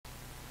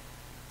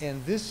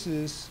And this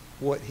is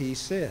what he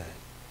said.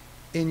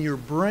 In your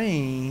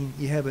brain,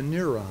 you have a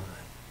neuron.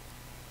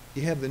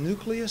 You have the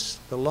nucleus,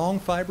 the long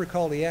fiber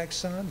called the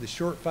axon, the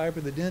short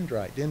fiber, the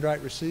dendrite.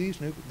 Dendrite receives,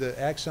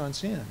 the axon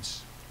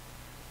sends.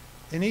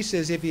 And he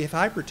says if you have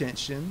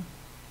hypertension,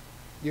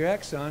 your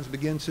axons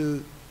begin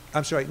to,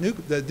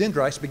 the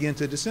dendrites begin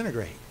to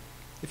disintegrate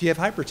if you have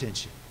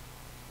hypertension.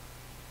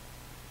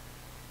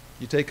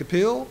 You take a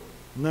pill,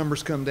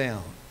 numbers come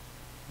down.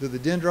 Do the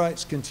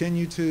dendrites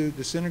continue to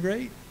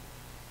disintegrate?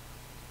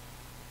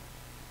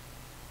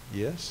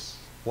 Yes.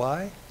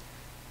 Why?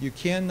 You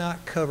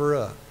cannot cover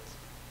up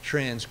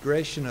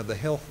transgression of the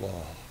health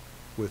law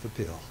with a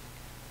pill.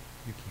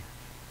 You can't.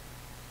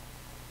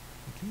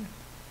 You can't.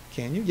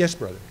 Can you? Yes,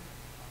 brother.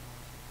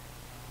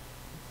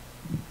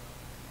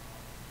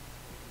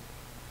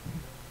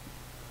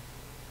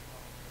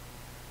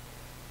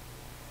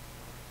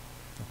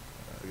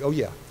 Oh,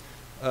 yeah.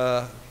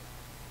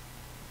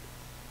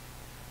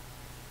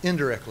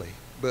 Indirectly,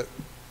 but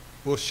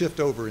we'll shift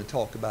over and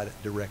talk about it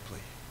directly.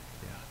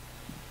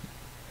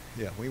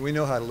 Yeah, we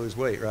know how to lose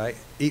weight, right?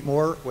 Eat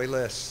more, weigh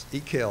less.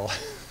 Eat kale.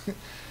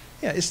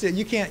 Yeah,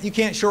 you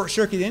can't short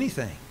circuit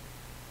anything.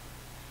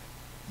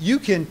 You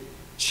can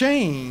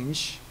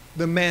change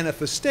the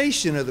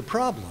manifestation of the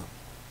problem,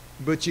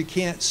 but you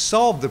can't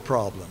solve the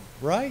problem,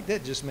 right?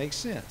 That just makes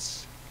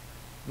sense.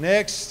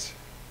 Next.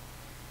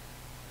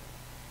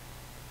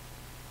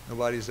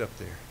 Nobody's up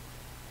there.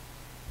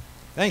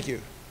 Thank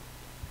you.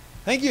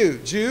 Thank you,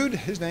 Jude.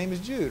 His name is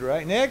Jude,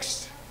 right?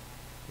 Next.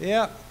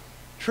 Yeah.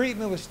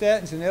 Treatment with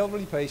statins in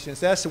elderly patients.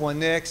 That's the one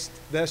next.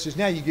 That's just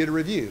now you get a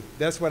review.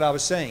 That's what I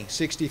was saying.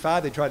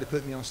 65, they tried to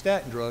put me on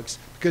statin drugs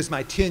because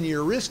my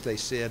 10-year risk, they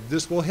said,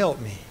 this will help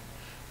me.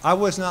 I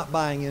was not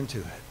buying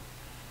into it.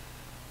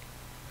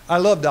 I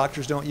love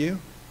doctors, don't you?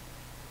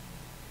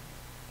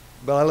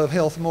 But I love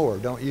health more,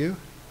 don't you?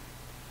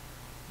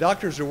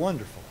 Doctors are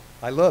wonderful.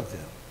 I love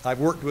them. I've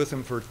worked with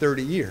them for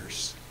 30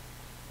 years.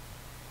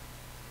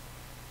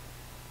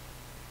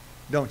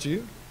 Don't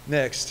you?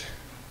 Next.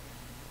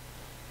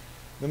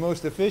 The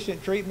most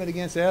efficient treatment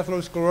against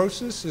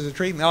atherosclerosis is a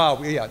treatment,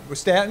 with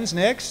statins.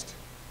 Next.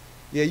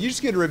 Yeah, you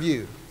just get a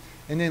review.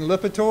 And then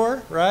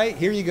Lipitor, right?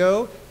 Here you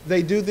go.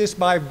 They do this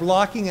by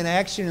blocking an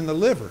action in the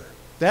liver.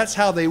 That's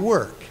how they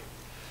work.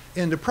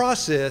 In the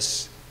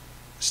process,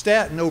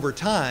 statin over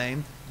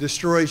time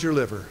destroys your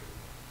liver.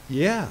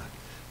 Yeah.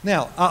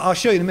 Now, I'll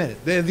show you in a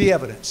minute the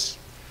evidence.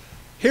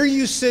 Here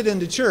you sit in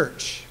the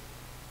church.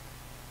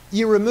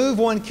 You remove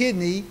one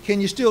kidney,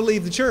 can you still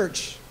leave the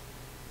church?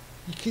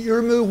 You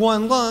remove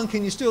one lung,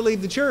 can you still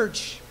leave the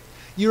church?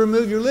 You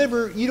remove your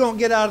liver, you don't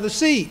get out of the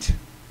seat.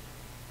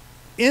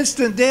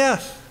 Instant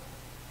death.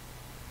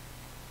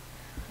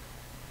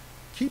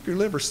 Keep your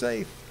liver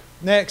safe.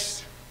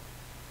 Next.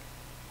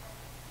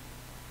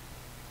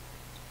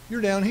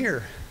 You're down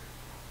here.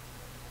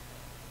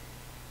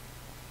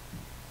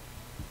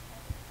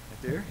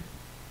 Right there.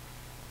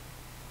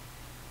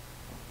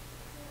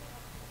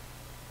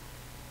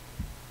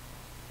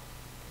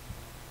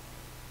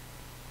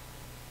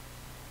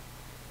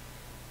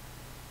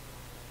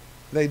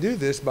 They do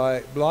this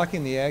by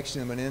blocking the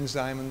action of an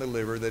enzyme in the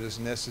liver that is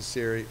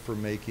necessary for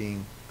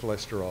making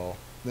cholesterol.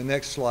 The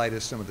next slide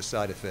is some of the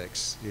side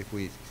effects if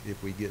we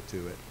get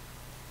to it.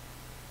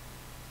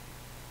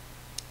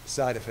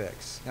 Side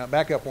effects. Now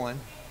back up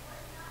one.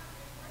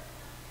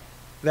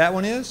 That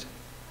one is?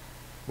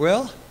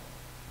 Well,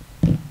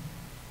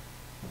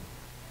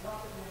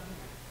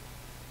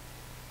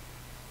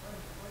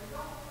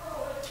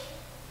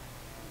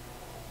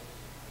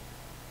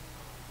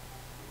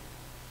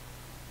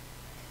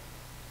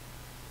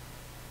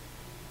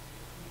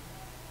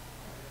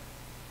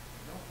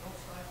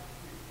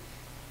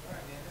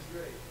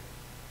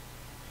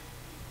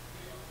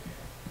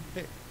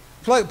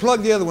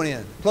 plug the other one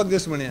in. Plug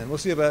this one in. We'll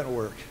see if that will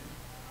work.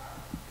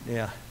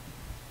 Yeah.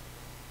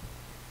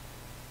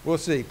 We'll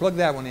see. Plug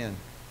that one in.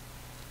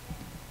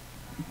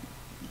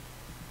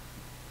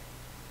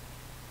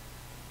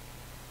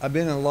 I've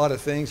been in a lot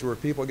of things where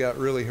people got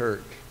really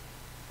hurt.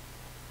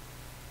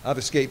 I've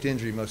escaped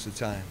injury most of the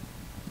time.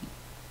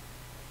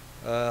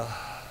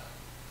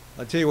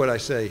 I'll tell you what I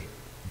say.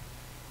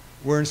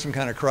 We're in some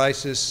kind of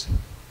crisis.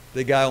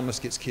 The guy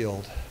almost gets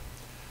killed.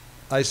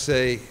 I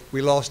say,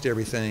 we lost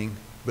everything,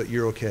 but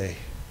you're okay.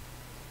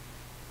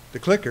 The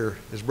clicker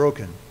is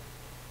broken,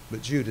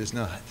 but Jude is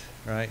not,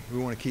 right? We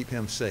want to keep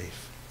him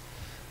safe.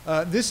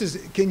 This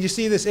is, can you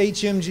see this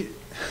HMG?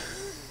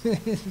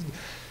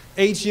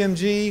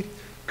 HMG,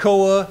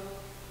 CoA,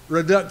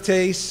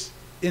 reductase,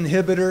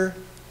 inhibitor,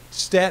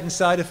 statin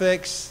side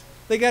effects.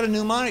 They got a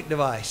mnemonic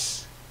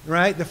device,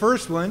 right? The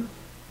first one,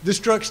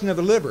 destruction of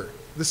the liver.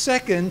 The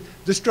second,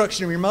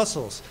 destruction of your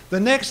muscles. The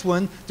next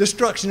one,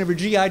 destruction of your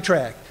GI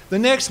tract. The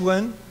next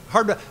one,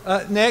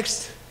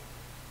 next,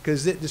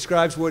 because it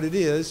describes what it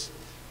is.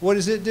 What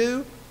does it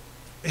do?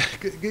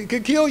 It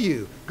could kill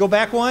you. Go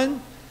back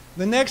one.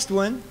 The next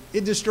one,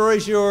 it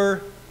destroys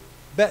your,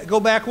 go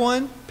back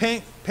one,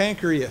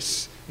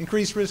 pancreas.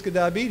 Increased risk of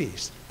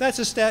diabetes. That's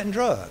a statin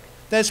drug.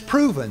 That's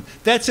proven.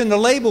 That's in the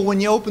label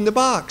when you open the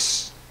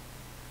box.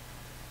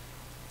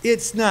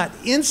 It's not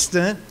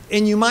instant,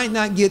 and you might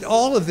not get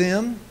all of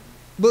them,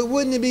 but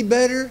wouldn't it be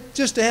better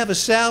just to have a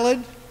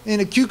salad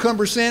and a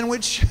cucumber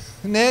sandwich?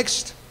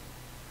 Next.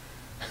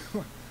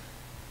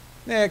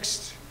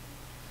 Next.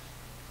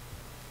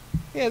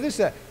 Yeah, this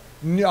is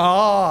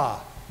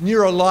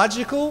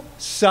neurological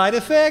side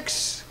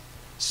effects.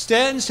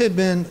 Statins have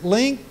been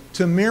linked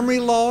to memory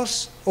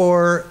loss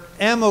or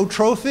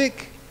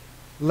amyotrophic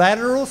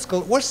lateral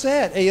sclerosis. What's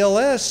that?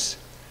 ALS.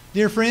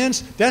 Dear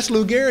friends, that's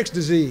Lou Gehrig's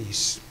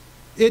disease.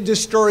 It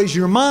destroys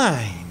your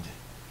mind.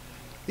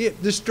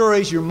 It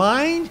destroys your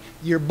mind,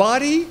 your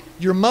body,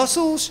 your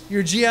muscles,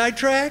 your GI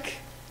tract.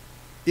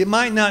 It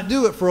might not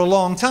do it for a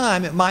long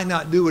time. It might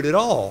not do it at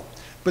all.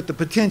 But the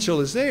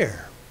potential is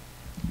there.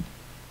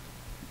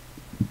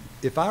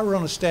 If I were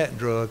on a statin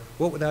drug,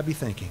 what would I be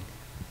thinking?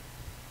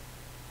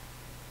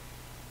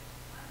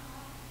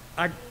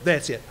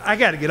 That's it. I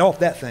got to get off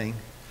that thing.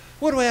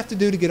 What do I have to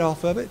do to get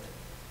off of it?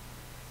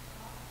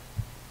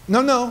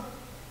 No.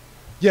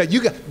 Yeah,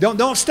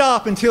 don't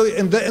stop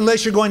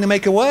unless you're going to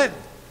make a what?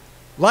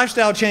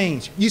 Lifestyle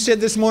change. You said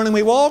this morning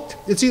we walked.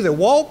 It's either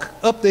walk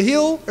up the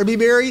hill or be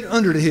buried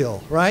under the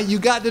hill, right? You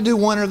got to do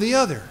one or the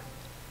other.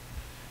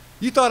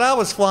 You thought I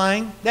was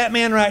flying. That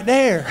man right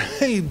there.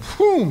 Hey,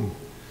 boom.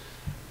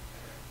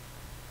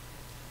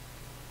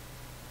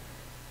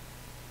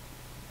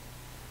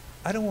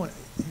 I don't want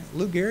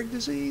Lou Gehrig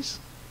disease.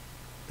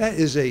 That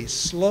is a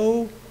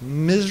slow,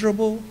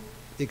 miserable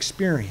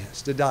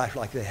experience to die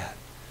like that.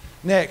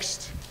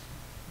 Next.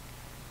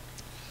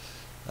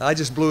 I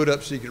just blew it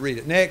up so you could read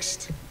it.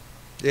 Next.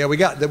 Yeah, we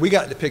got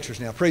the pictures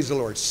now. Praise the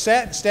Lord.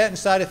 Statin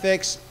side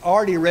effects.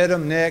 Already read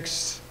them.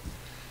 Next.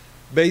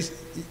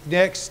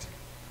 Next.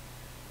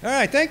 All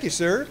right, thank you,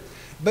 sir.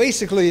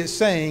 Basically, it's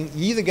saying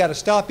you either got to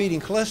stop eating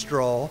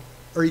cholesterol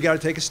or you got to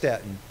take a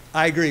statin.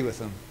 I agree with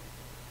them.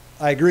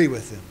 I agree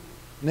with them.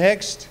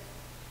 Next.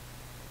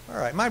 All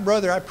right, my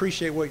brother, I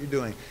appreciate what you're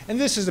doing. And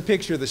this is a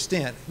picture of the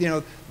stent. You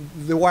know,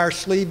 the wire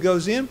sleeve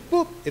goes in,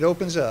 boop, it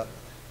opens up.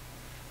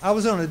 I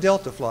was on a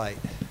Delta flight.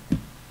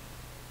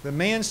 The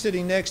man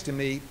sitting next to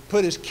me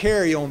put his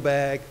carry-on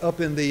bag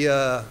up in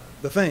the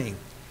thing,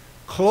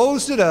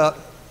 closed it up,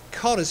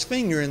 caught his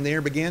finger in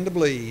there, began to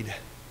bleed.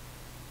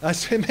 I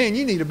said, man,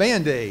 you need a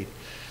Band-Aid.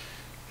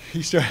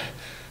 He said,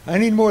 I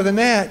need more than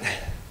that.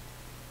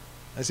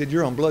 I said,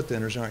 you're on blood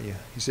thinners, aren't you?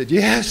 He said,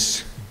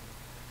 yes.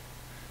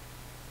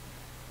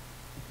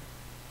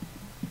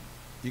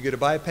 You get a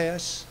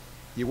bypass,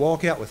 you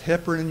walk out with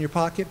heparin in your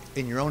pocket,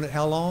 and you're on it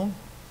how long?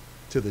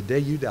 Till the day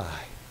you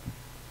die.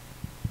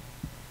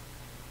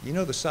 You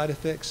know the side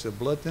effects of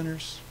blood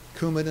thinners?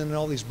 Coumadin and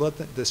all these blood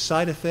thinners, the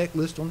side effect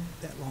list on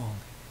it that long.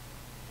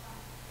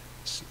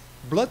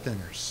 Blood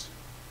thinners.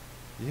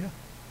 Yeah.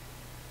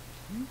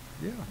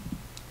 Yeah.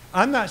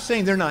 I'm not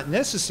saying they're not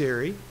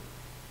necessary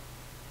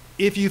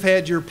if you've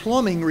had your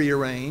plumbing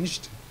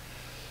rearranged,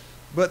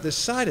 but the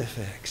side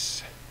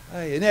effects.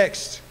 Hey,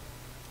 next.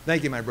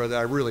 Thank you, my brother.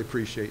 I really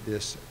appreciate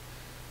this.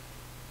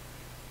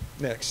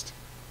 Next.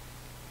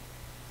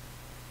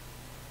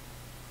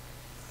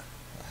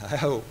 I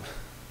hope.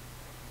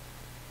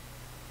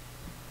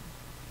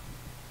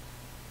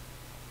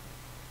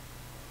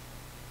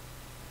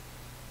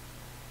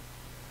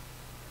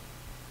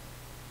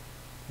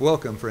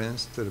 Welcome,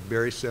 friends, to the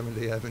Barrie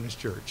Seventh-day Adventist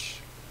Church.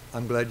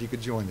 I'm glad you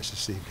could join us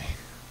this evening.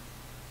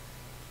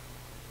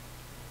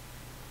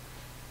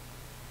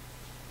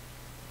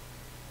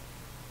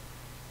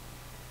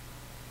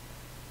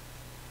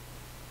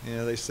 You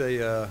know, they say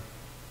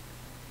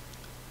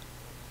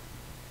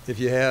if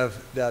you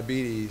have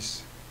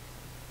diabetes,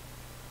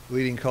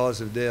 leading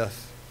cause of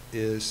death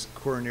is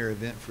coronary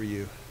event for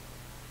you.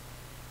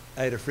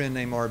 I had a friend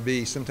named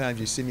RB. Sometimes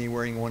you see me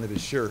wearing one of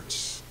his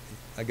shirts.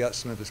 I got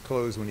some of his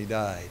clothes when he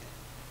died.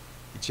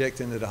 He checked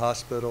into the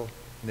hospital,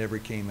 never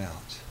came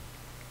out.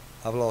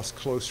 I've lost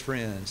close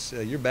friends.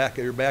 You're back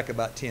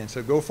about 10.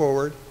 So go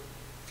forward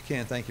if you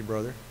can. Thank you,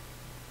 brother.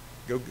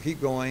 Go,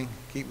 keep going,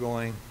 keep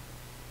going.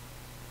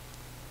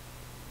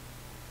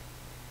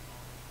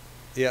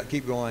 Yeah,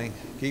 keep going,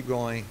 keep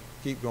going,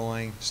 keep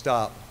going.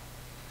 Stop.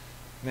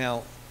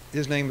 Now,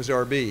 his name is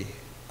RB.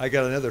 I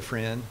got another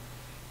friend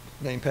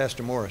named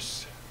Pastor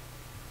Morris.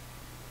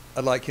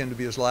 I'd like him to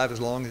be alive as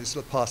long as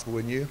it's possible,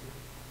 wouldn't you?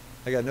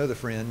 I got another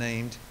friend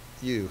named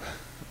you.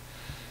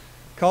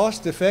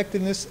 Cost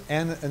effectiveness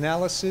and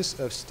analysis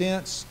of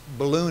stents,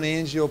 balloon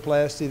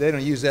angioplasty. They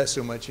don't use that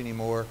so much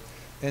anymore.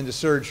 And the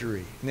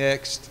surgery.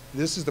 Next,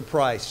 this is the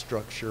price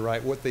structure,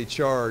 right? What they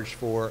charge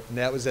for. And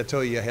that was, I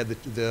told you, I had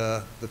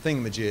the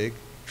thingamajig,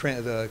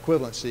 the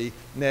equivalency.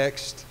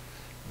 Next,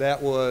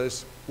 that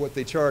was what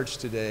they charge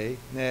today.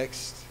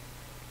 Next,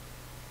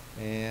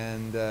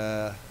 and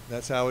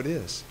that's how it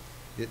is.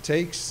 It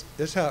takes,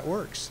 that's how it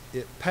works.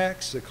 It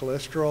packs the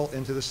cholesterol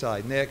into the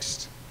side.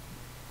 Next.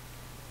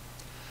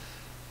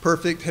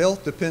 Perfect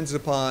health depends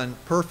upon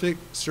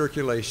perfect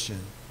circulation.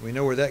 We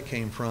know where that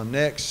came from.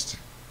 Next.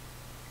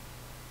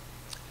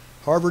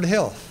 Harvard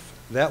Health.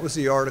 That was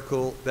the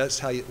article. That's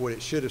how what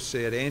it should have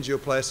said.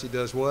 Angioplasty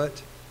does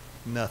what?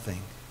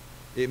 Nothing.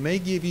 It may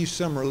give you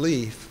some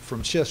relief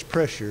from chest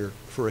pressure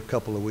for a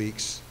couple of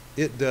weeks.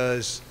 It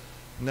does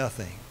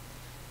nothing.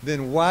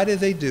 Then why do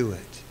they do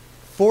it?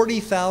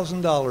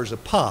 $40,000 a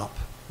pop.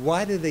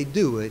 Why do they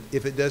do it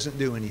if it doesn't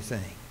do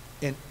anything?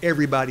 And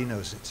everybody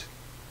knows it.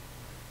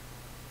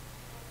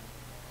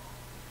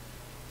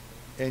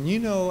 And you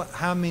know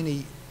how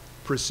many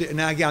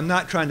now again, I'm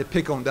not trying to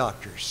pick on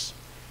doctors.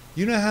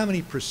 You know how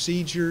many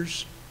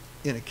procedures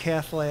in a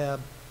cath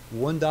lab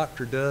one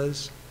doctor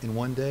does in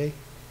one day?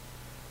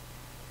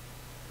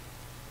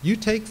 You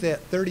take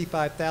that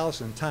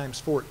 35,000 times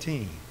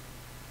 14,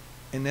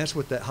 and that's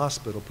what that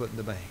hospital put in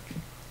the bank.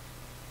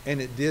 And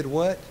it did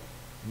what?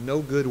 No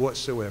good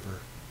whatsoever.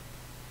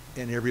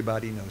 And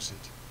everybody knows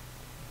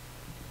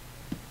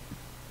it.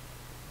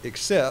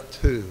 Except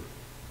who?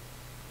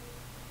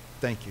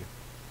 Thank you.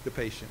 The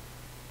patient.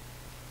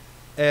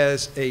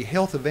 As a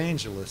health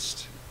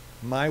evangelist,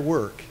 my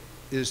work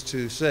is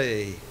to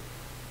say,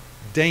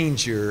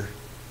 danger,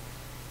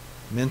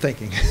 men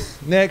thinking.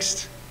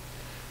 Next.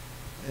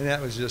 And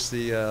that was just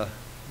the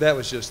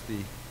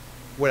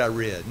what I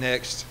read.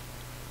 Next.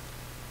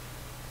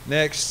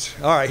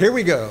 All right, here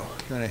we go.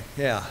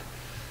 Yeah.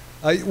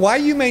 Why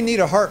you may need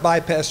a heart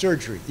bypass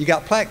surgery. You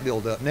got plaque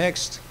buildup.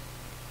 Next.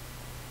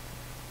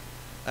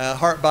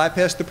 Heart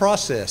bypass the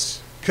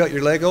process. Cut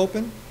your leg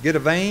open, get a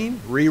vein,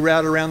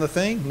 reroute around the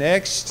thing.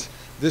 Next.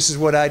 This is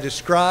what I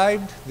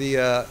described.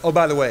 Oh,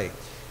 by the way,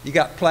 you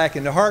got plaque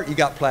in the heart, you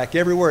got plaque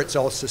everywhere, it's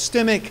all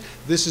systemic.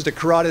 This is the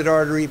carotid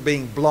artery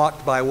being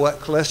blocked by what?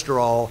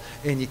 Cholesterol,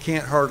 and you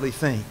can't hardly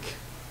think,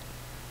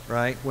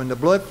 right? When the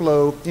blood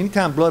flow,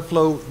 anytime blood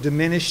flow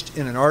diminished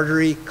in an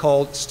artery,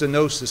 called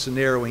stenosis, a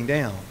narrowing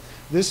down.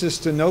 This is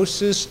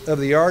stenosis of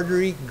the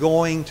artery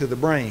going to the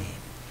brain.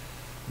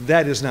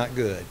 That is not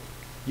good.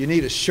 You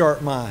need a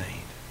sharp mind.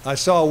 I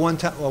saw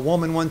a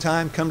woman one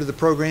time come to the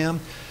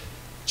program,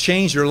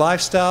 change her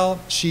lifestyle.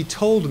 She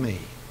told me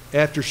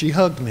after she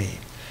hugged me,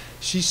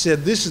 she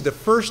said, this is the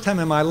first time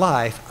in my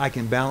life I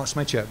can balance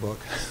my checkbook.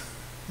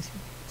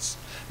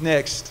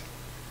 Next.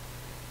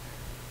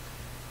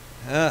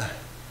 A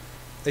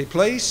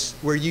place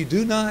where you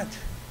do not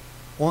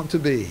want to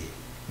be.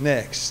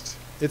 Next.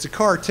 It's a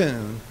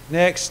cartoon.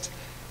 Next.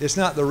 It's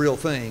not the real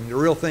thing. The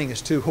real thing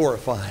is too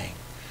horrifying.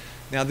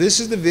 Now, this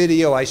is the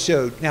video I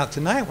showed. Now,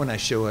 tonight when I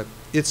show it,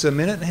 it's 1.5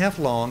 minutes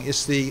long.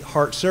 It's the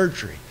heart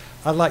surgery.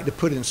 I'd like to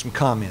put in some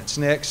comments.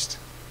 Next.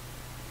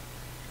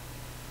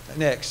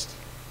 Next.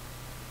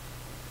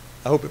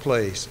 I hope it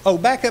plays. Oh,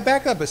 back up.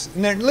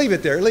 Leave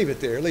it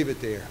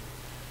there.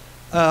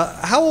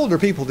 How old are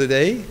people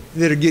today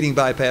that are getting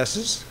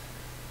bypasses?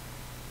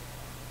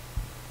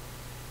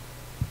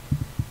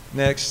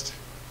 Next.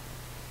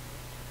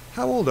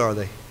 How old are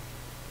they?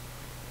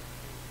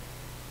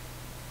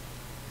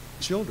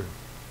 Children.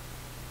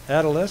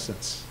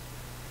 Adolescents.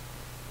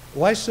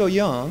 Why so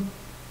young?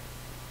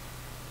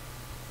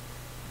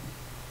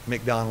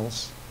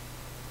 McDonald's,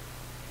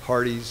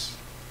 Hardee's,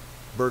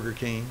 Burger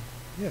King.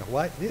 Yeah,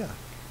 why? Yeah.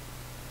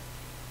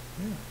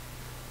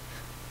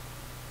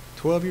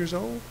 12 years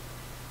old?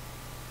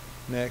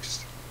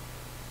 Next.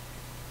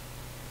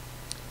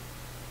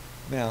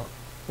 Now,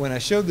 when I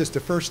showed this the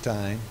first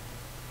time,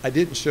 I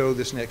didn't show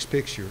this next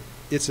picture.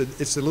 It's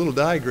a little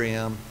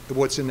diagram of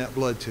what's in that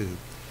blood tube.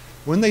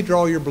 When they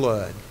draw your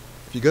blood,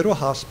 if you go to a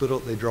hospital,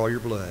 they draw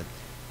your blood.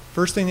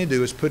 First thing they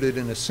do is put it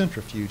in a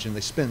centrifuge and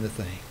they spin the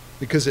thing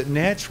because it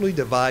naturally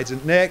divides.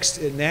 And next,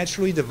 it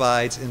naturally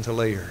divides into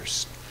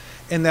layers.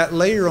 And that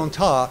layer on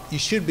top, you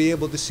should be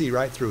able to see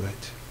right through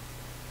it.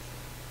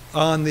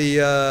 On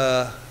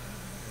the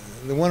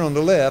one on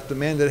the left, the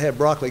man that had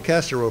broccoli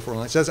casserole for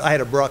lunch says, I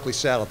had a broccoli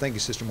salad. Thank you,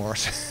 Sister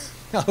Morris.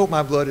 I hope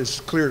my blood is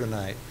clear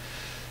tonight.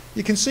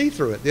 You can see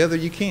through it. The other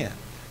you can't.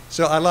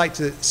 So I like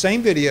to,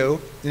 same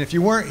video, and if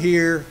you weren't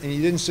here and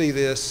you didn't see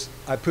this,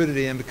 I put it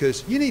in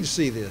because you need to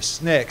see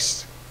this.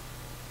 Next.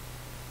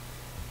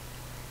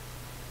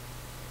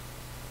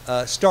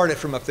 Start it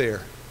from up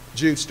there.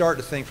 Jude, start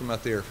the thing from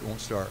up there if it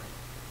won't start.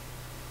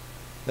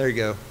 There you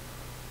go.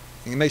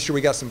 And make sure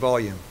we got some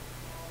volume.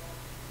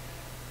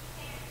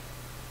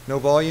 No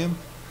volume?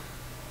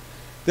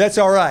 That's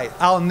all right.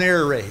 I'll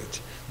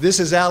narrate. This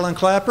is Alan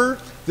Clapper.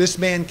 This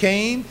man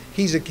came.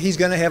 He's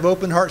going to have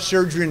open heart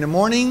surgery in the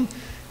morning.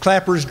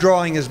 Clapper's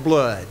drawing his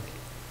blood.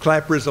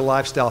 Clapper is a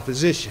lifestyle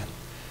physician.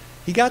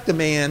 He got the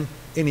man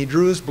and he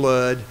drew his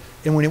blood,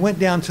 and when he went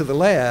down to the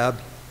lab,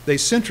 they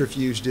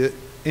centrifuged it,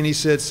 and he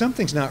said,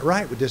 something's not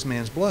right with this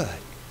man's blood.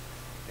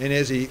 And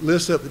as he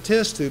lifts up the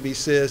test tube, he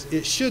says,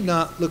 it should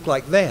not look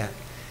like that.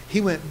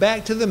 He went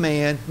back to the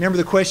man. Remember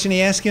the question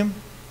he asked him?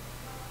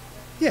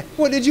 Yeah,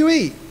 what did you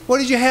eat? What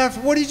did you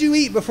have? What did you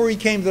eat before you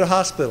came to the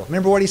hospital?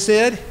 Remember what he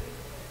said?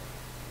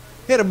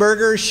 He had a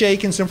burger, a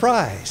shake, and some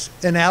fries.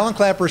 And Alan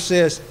Clapper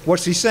says,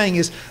 what's he saying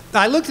is,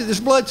 I looked at this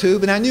blood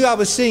tube and I knew I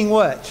was seeing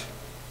what?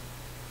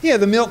 Yeah,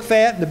 the milk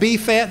fat, the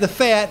beef fat, the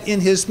fat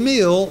in his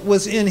meal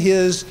was in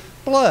his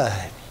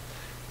blood.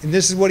 And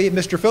this is what he had,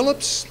 Mr.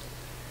 Phillips.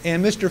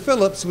 And Mr.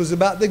 Phillips was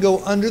about to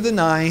go under the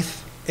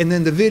knife, and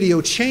then the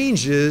video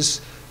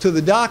changes to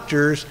the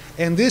doctors,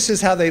 and this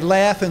is how they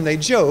laugh and they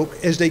joke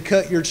as they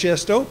cut your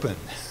chest open.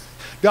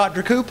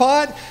 Dr.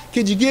 Coupot,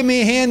 could you give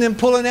me a hand in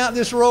pulling out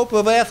this rope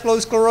of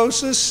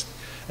atherosclerosis?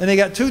 And they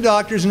got 2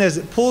 doctors, and as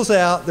it pulls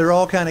out, they're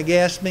all kind of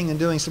gasping and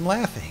doing some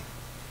laughing.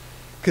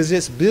 Because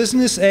it's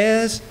business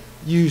as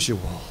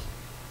usual.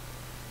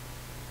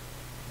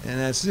 And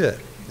that's it.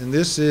 And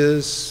this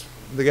is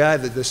the guy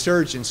that the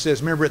surgeon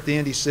says, remember at the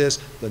end he says,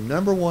 the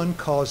 #1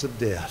 cause of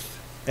death,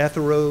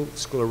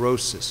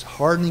 atherosclerosis,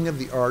 hardening of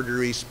the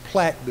arteries,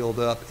 plaque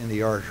buildup in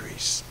the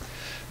arteries.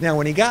 Now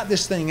when he got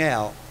this thing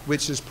out,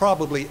 which is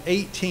probably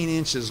 18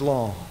 inches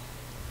long,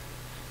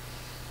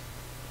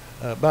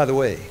 by the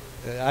way,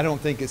 I don't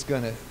think it's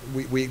going to,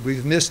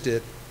 we've missed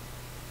it.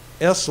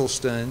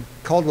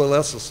 Caldwell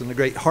Esselstyn, the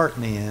great heart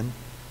man,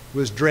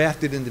 was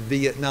drafted into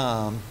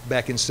Vietnam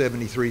back in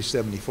 73,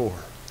 74.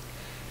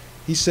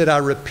 He said, I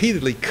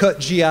repeatedly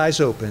cut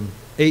GIs open,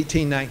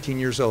 18, 19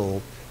 years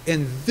old,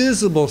 and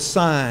visible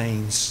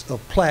signs of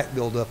plaque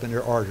buildup in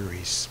their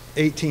arteries,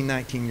 18,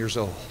 19 years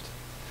old.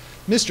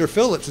 Mr.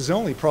 Phillips is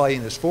only probably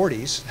in his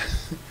 40s,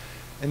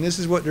 and this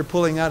is what they're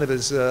pulling out of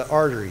his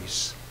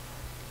arteries.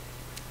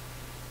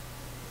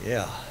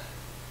 Yeah.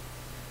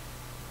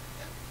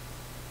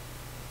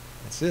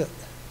 That's it.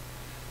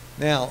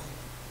 Now,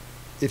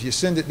 if you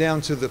send it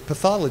down to the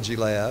pathology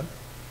lab,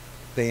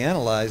 they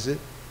analyze it,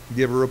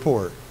 give a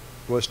report.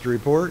 What's the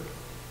report?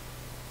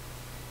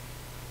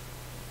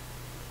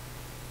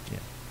 Yeah.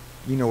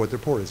 You know what the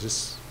report is.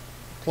 It's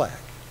plaque.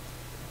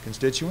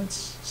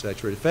 Constituents,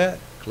 saturated fat,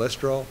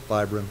 cholesterol,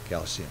 fibrin,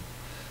 calcium.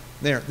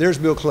 There's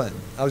Bill Clinton.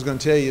 I was going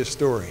to tell you a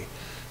story.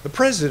 The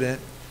president,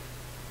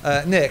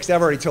 next,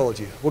 I've already told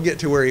you. We'll get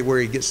to where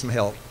he gets some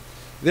help.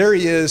 There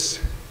he is.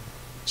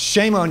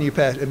 Shame on you,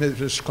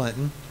 Mr.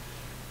 Clinton.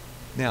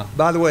 Now,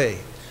 by the way,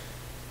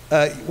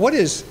 what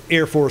is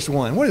Air Force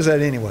One? What is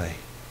that anyway?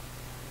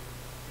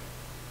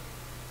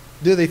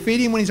 Do they feed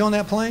him when he's on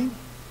that plane?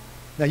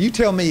 Now, you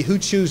tell me who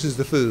chooses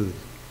the food.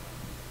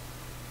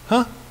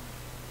 Huh?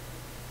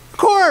 Of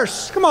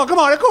course. Come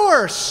on, of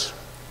course.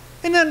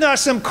 And then not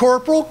some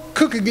corporal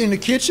cooking in the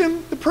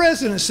kitchen. The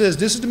president says,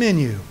 this is the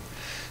menu.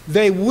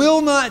 They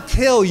will not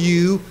tell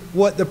you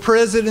what the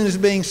president is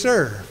being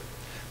served.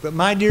 But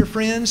my dear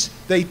friends,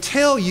 they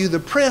tell you the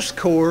press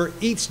corps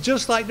eats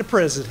just like the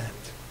president.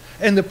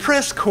 And the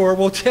press corps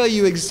will tell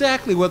you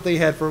exactly what they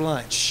had for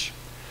lunch.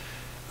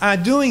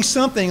 I'm doing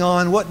something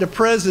on what the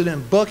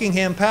president,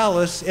 Buckingham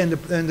Palace, and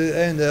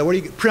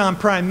the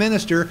prime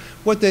minister,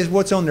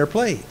 what's on their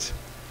plate.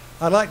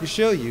 I'd like to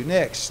show you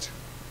next.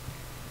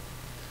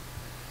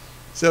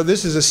 So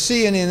this is a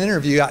CNN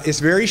interview. It's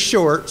very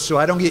short, so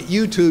I don't get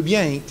YouTube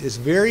yanked. It's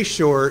very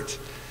short.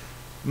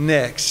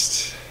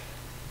 Next.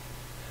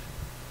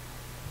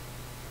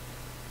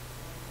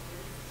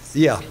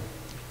 Yeah.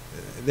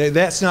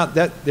 That's not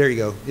that. There you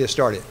go. Yeah,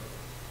 start it.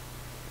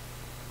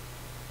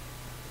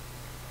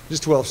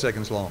 Just 12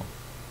 seconds long.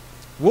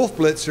 Wolf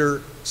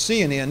Blitzer,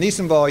 CNN, need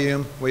some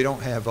volume. We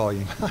don't have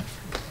volume.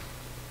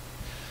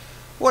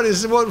 What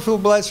Wolf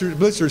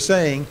Blitzer is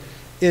saying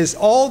is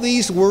all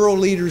these world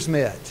leaders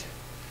met.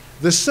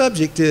 The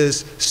subject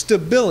is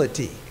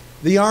stability,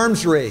 the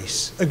arms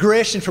race,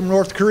 aggression from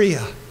North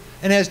Korea.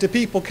 And as the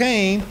people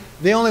came,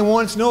 they only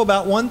wanted to know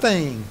about one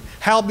thing: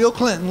 how Bill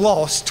Clinton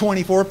lost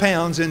 24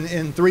 pounds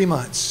in 3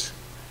 months.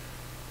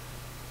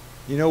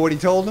 You know what he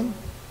told them?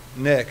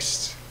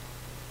 Next.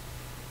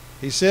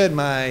 He said,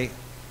 my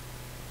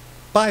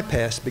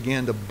bypass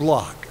began to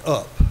block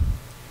up.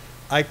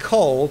 I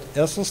called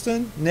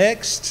Esselstyn,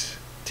 next,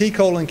 T.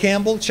 Colin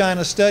Campbell,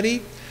 China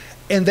Study,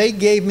 and they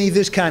gave me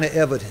this kind of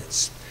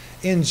evidence.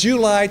 In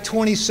July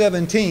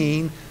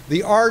 2017,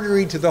 the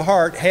artery to the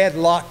heart had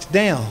locked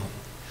down.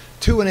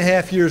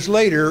 2.5 years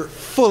later,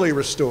 fully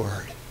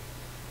restored.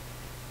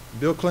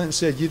 Bill Clinton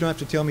said, you don't have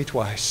to tell me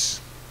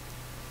twice.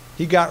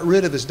 He got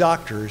rid of his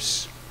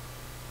doctors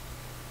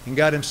and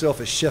got himself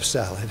a chef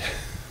salad.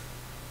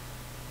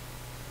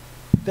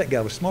 That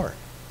guy was smart.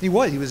 He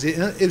was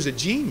a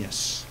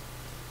genius.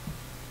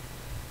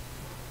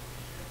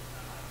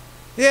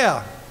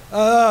 Yeah,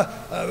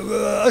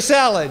 a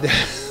salad.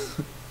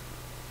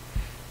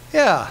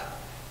 Yeah,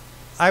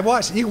 I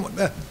watched. You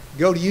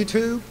go to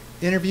YouTube,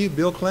 interview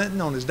Bill Clinton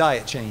on his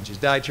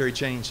dietary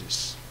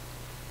changes.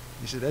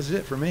 He said, "That's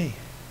it for me.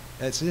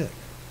 That's it."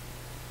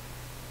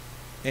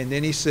 And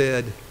then he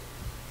said,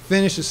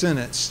 finish the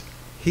sentence.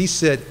 He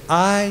said,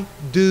 "I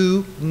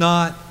do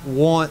not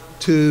want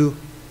to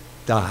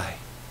die."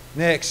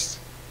 Next.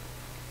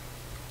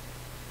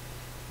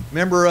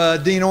 Remember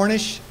Dean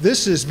Ornish?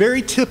 This is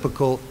very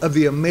typical of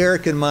the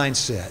American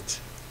mindset.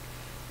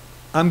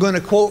 I'm going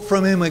to quote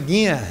from him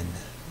again.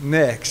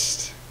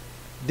 Next.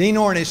 Dean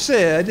Ornish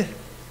said,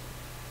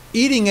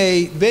 eating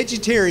a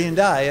vegetarian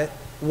diet,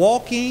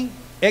 walking,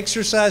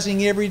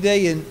 exercising every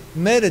day, and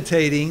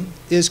meditating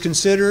is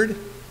considered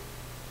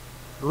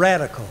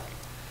radical.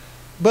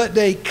 But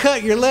they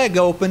cut your leg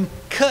open,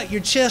 cut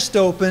your chest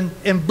open,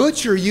 and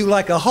butcher you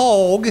like a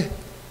hog,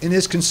 and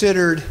is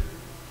considered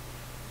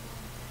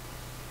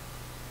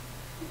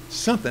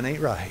something ain't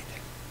right.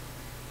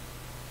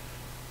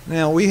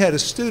 Now, we had a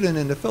student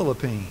in the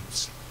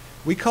Philippines.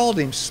 We called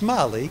him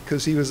Smiley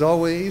because he was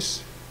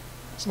always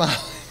smiling.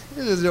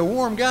 He was a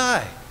warm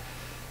guy.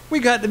 We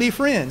got to be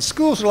friends.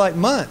 Schools are like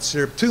months,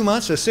 or 2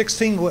 months, or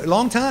 16,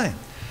 long time.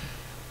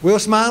 Will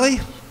Smiley,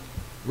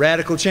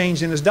 radical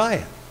change in his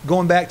diet,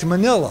 going back to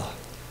Manila.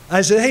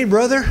 I said, hey,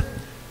 brother,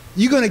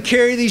 you going to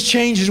carry these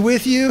changes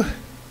with you?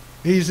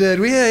 He said,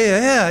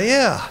 well,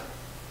 yeah.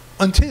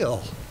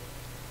 Until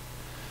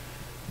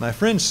my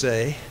friends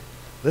say,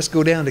 let's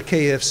go down to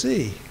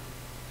KFC.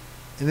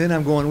 And then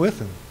I'm going with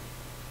them.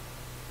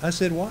 I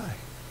said, why?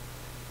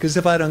 Because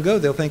if I don't go,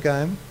 they'll think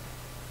I'm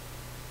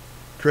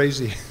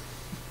crazy.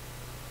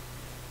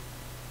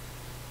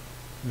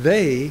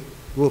 They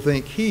will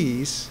think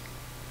he's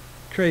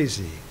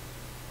crazy.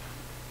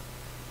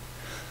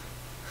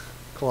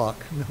 Clock.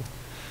 No.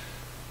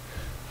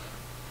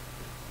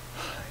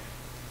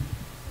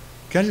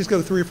 Can I just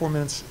go 3 or 4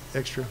 minutes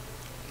extra?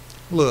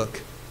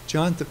 Look,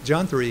 John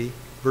 3,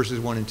 verses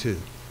 1 and 2.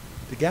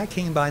 The guy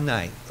came by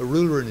night, a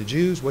ruler in the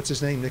Jews. What's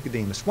his name?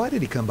 Nicodemus. Why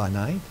did he come by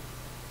night?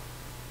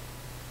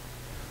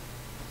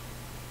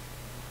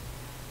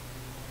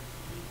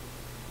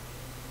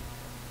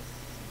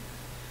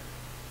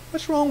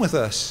 What's wrong with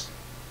us?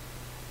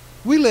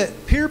 We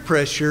let peer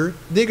pressure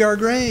dig our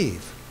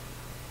grave.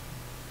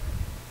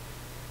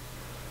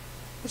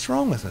 What's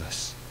wrong with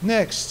us?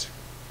 Next.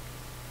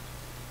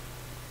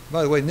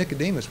 By the way,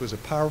 Nicodemus was a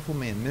powerful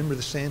man, member of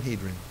the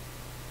Sanhedrin,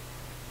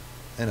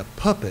 and a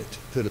puppet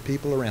to the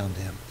people around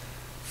him.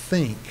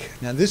 Think.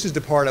 Now, this is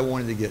the part I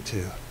wanted to get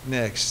to.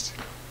 Next.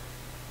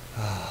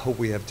 Hope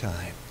we have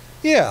time.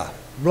 Yeah,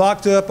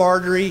 blocked up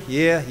artery.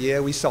 Yeah,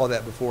 we saw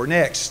that before.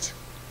 Next.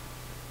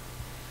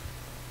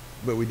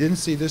 But we didn't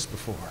see this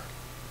before.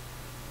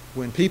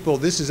 When people,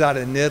 this is out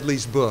of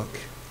Nedley's book,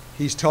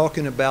 he's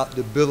talking about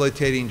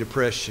debilitating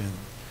depression.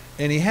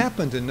 And he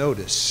happened to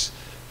notice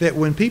that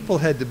when people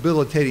had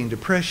debilitating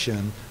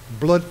depression,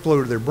 blood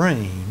flow to their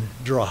brain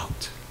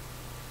dropped.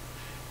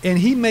 And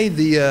he made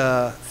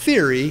the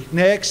theory,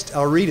 next,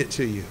 I'll read it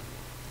to you.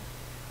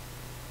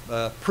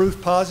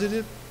 Proof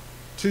positive,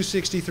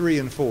 263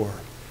 and 4.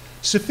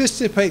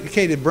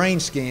 Sophisticated brain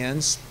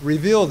scans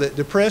reveal that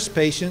depressed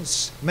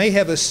patients may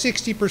have a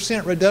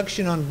 60%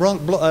 reduction on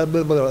frontal lobe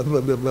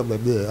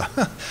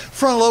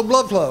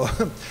blood flow.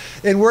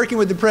 In working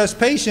with depressed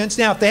patients,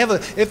 now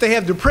if they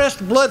have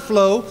depressed blood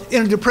flow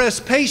in a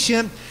depressed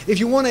patient, if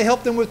you want to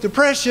help them with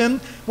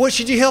depression, what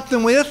should you help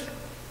them with?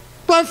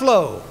 Blood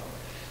flow.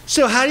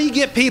 So how do you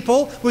get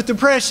people with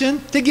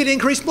depression to get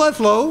increased blood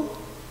flow?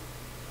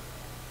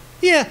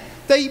 Yeah,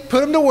 they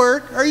put them to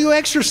work or you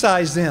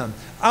exercise them.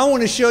 I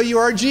want to show you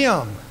our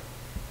gym.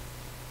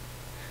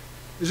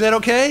 Is that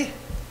okay?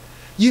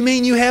 You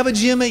mean you have a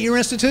gym at your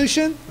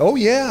institution? Oh,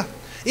 yeah.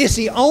 It's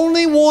the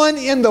only one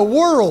in the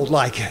world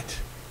like it.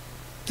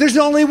 There's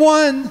only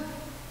one.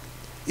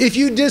 If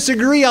you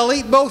disagree, I'll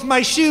eat both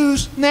my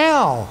shoes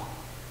now.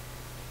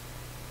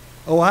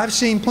 Oh, I've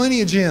seen plenty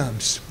of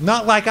gyms.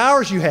 Not like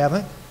ours, you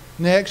haven't.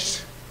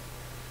 Next.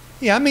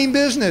 Yeah, I mean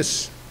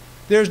business.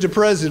 There's the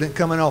president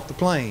coming off the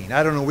plane.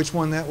 I don't know which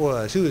one that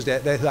was. Who is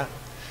that?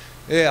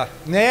 Yeah,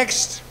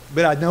 next.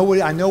 But I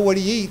know what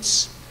he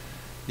eats.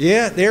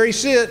 Yeah, there he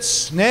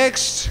sits.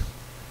 Next.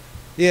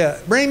 Yeah,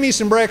 bring me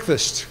some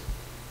breakfast.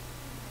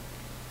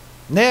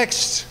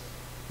 Next.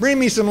 Bring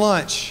me some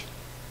lunch.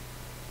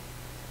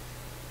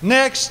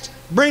 Next.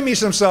 Bring me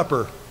some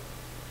supper.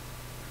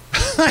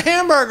 A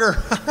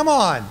hamburger. Come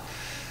on.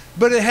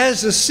 But it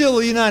has the seal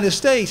of the United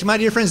States. My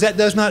dear friends, that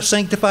does not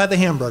sanctify the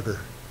hamburger.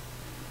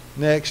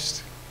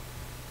 Next.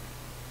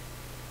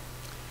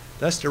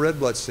 That's the red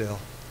blood cell.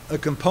 A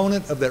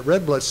component of that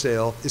red blood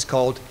cell is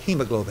called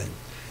hemoglobin.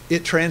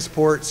 It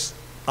transports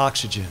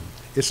oxygen.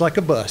 It's like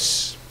a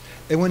bus.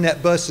 And when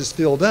that bus is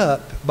filled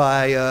up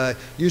by,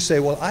 you say,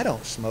 well, I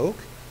don't smoke.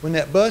 When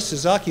that bus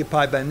is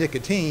occupied by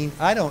nicotine,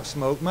 I don't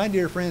smoke. My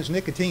dear friends,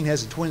 nicotine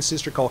has a twin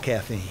sister called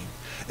caffeine.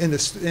 In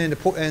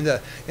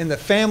the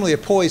family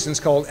of poisons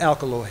called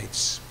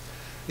alkaloids.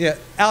 Yeah,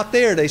 out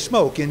there they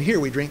smoke, and here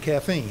we drink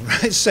caffeine,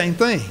 right? Same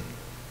thing.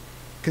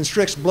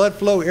 Constricts blood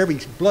flow, every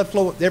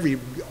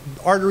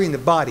artery in the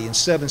body in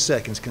 7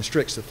 seconds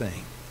constricts the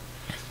thing.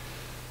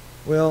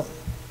 Well,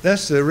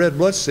 that's the red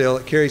blood cell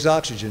that carries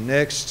oxygen.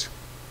 Next.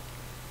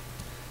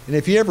 And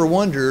if you ever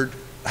wondered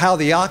how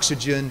the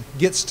oxygen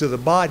gets to the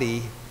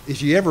body,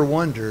 if you ever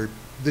wondered,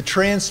 the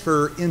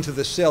transfer into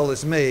the cell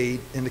is made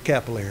in the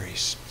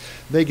capillaries.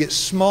 They get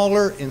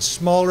smaller and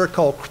smaller,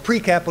 called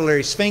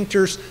precapillary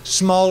sphincters,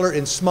 smaller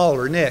and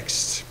smaller.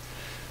 Next.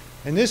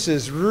 And this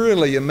is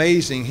really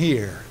amazing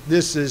here.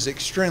 This is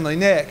extremely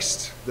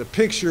next. The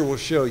picture will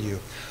show you.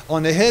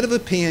 On the head of a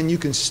pin, you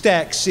can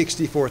stack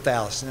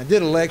 64,000. I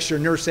did a lecture, a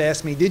nurse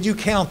asked me, did you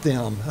count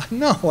them?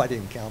 No, I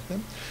didn't count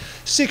them.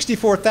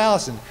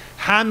 64,000.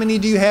 How many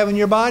do you have in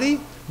your body?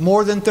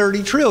 More than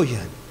 30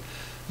 trillion.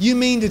 You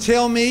mean to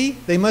tell me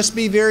they must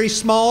be very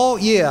small?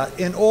 Yeah,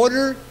 in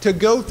order to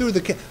go through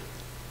the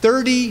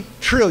 30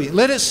 trillion.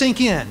 Let it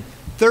sink in.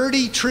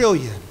 30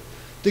 trillion.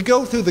 To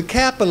go through the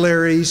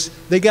capillaries,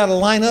 they got to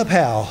line up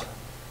how?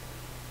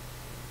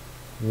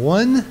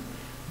 one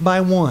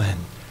by one.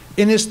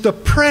 And it's the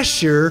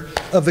pressure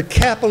of the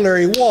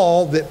capillary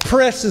wall that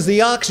presses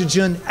the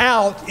oxygen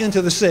out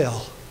into the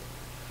cell.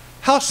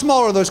 How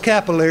small are those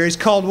capillaries?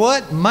 Called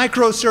what?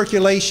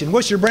 Microcirculation.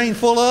 What's your brain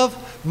full of?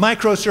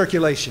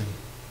 Microcirculation.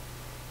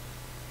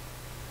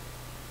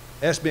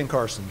 Ask Ben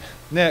Carson.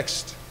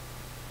 Next.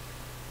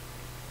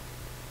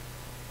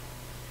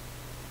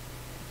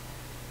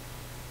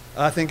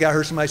 I think I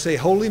heard somebody say,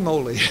 holy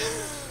moly.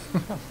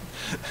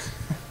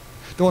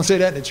 Don't want to say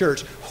that in the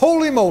church.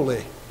 Holy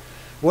moly.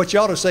 What you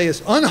ought to say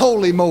is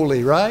unholy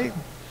moly, right?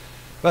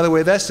 By the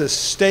way, that's a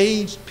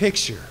staged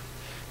picture.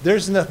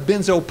 There's enough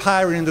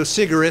benzopyrene in those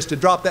cigarettes to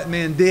drop that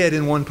man dead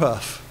in one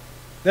puff.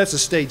 That's a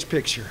staged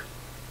picture.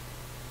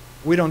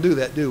 We don't do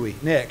that, do we?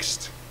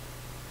 Next.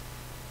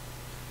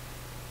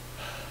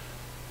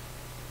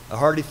 A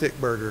hearty thick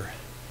burger.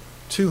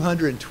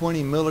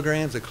 220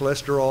 milligrams of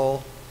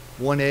cholesterol.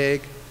 One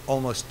egg,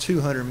 almost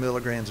 200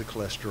 milligrams of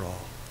cholesterol.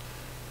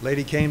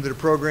 Lady came to the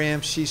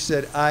program. She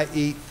said, I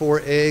eat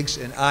 4 eggs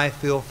and I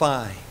feel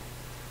fine.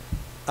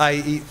 I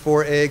eat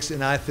 4 eggs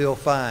and I feel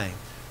fine.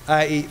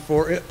 I eat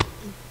 4...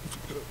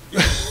 I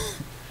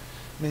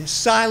mean,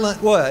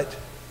 silent what?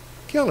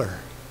 Killer.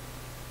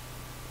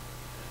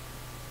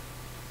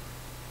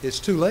 It's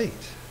too late.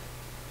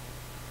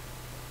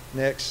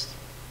 Next.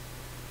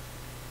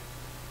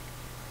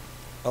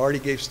 I already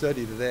gave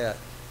study to that.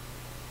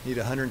 Need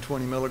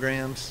 120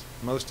 milligrams.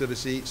 Most of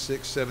us eat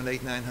 6, 7,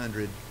 8,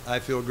 900. I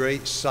feel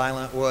great.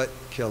 Silent what?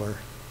 Killer.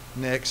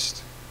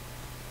 Next.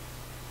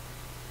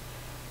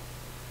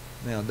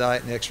 Now,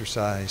 diet and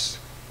exercise.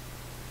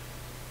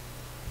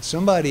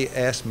 Somebody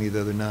asked me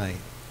the other night,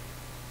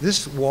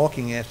 this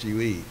walking after you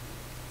eat,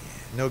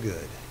 no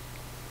good.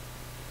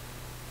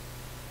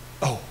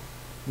 Oh,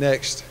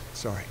 next.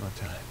 Sorry, my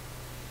time.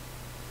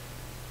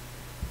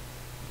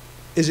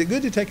 Is it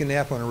good to take a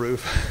nap on a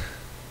roof?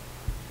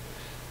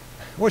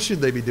 What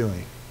should they be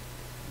doing?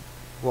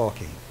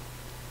 Walking.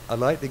 I'd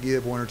like to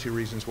give 1 or 2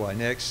 reasons why.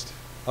 Next.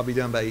 I'll be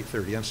done by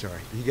 8:30. I'm sorry.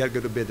 You got to go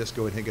to bed. Let's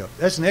go ahead and go.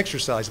 That's an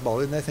exercise ball.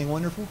 Isn't that thing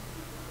wonderful?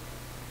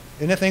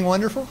 Isn't that thing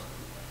wonderful?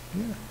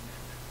 Yeah.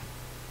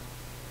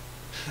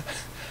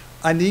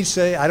 I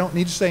don't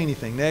need to say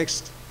anything.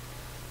 Next.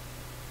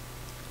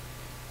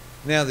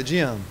 Now the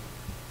gym.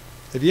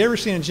 Have you ever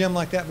seen a gym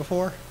like that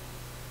before?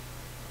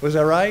 Was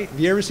that right? Have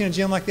you ever seen a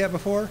gym like that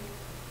before?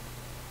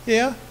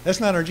 Yeah, that's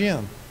not our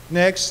gym.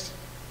 Next.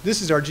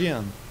 This is our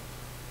gym.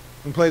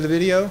 We play the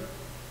video.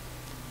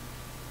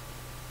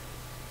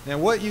 Now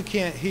what you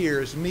can't hear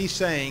is me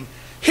saying,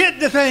 hit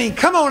the thing.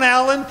 Come on,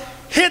 Alan.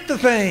 Hit the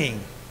thing.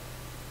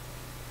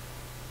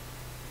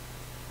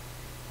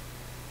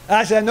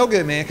 I said, no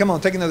good, man. Come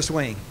on, take another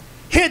swing.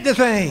 Hit the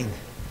thing.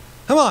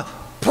 Come on.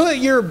 Put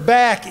your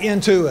back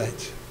into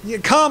it.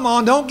 Come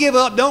on. Don't give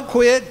up. Don't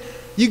quit.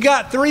 You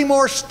got 3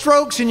 more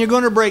strokes and you're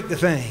going to break the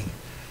thing.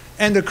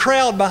 And the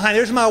crowd behind,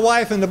 there's my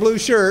wife in the blue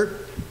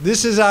shirt.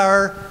 This is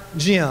our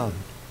gym.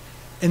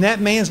 And that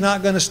man's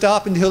not going to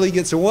stop until he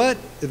gets a what?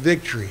 A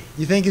victory.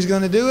 You think he's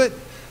going to do it?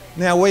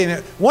 Now, wait a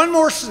minute. One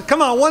more.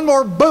 Come on. One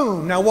more.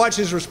 Boom. Now watch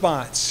his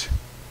response.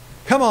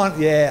 Come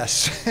on.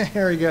 Yes.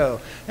 There we go.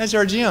 That's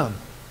our gym.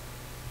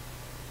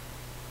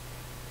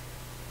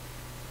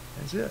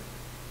 That's it.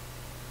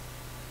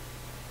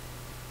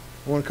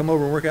 Want to come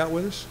over and work out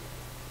with us?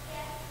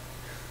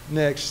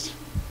 Next.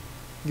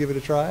 Give it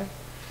a try.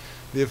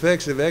 The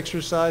effects of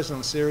exercise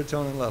on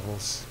serotonin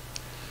levels.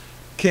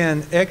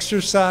 Can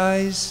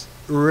exercise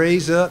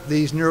raise up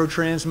these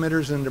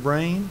neurotransmitters in the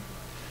brain?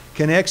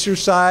 Can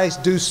exercise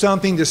do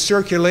something to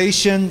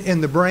circulation in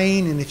the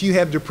brain? And if you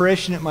have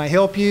depression, it might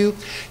help you.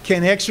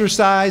 Can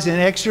exercise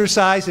and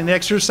exercise and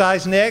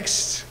exercise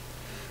next?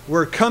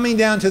 We're coming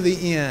down to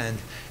the end.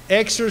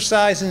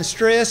 Exercise and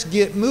stress,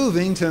 get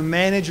moving to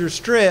manage your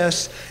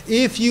stress.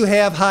 If you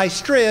have high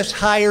stress,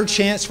 higher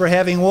chance for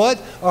having what?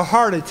 A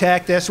heart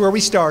attack. That's where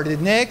we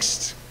started.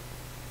 Next.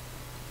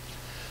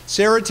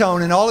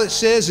 Serotonin, all it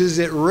says is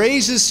it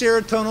raises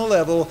serotonin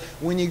level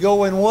when you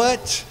go in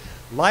what?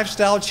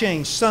 Lifestyle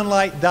change,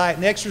 sunlight, diet,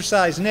 and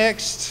exercise.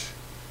 Next.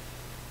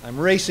 I'm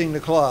racing the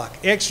clock.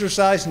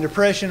 Exercise and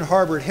depression,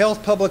 Harvard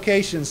Health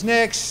Publications.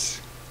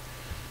 Next.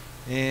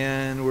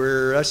 And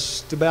we're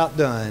just about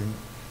done.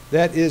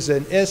 That is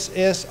an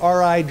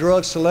SSRI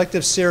drug,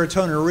 selective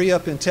serotonin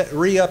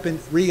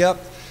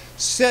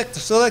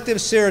selective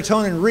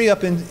serotonin re-up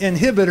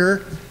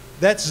inhibitor.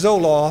 That's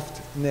Zoloft.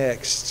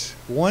 Next.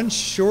 One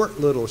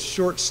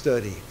short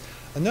study.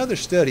 Another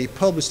study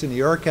published in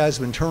the Archives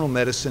of Internal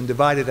Medicine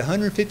divided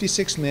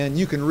 156 men.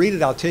 You can read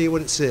it. I'll tell you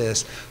what it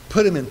says.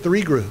 Put them in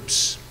 3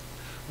 groups.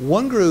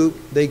 One group,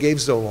 they gave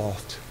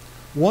Zoloft.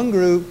 One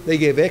group, they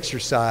gave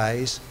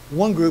exercise.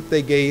 One group,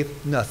 they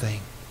gave nothing.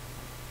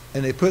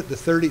 And they put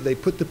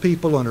the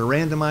people on a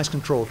randomized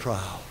control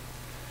trial.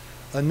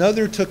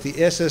 Another took the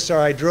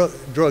SSRI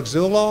drug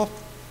Zoloft,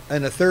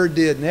 and a third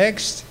did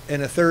next,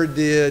 and a third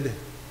did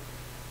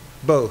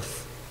both.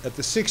 At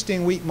the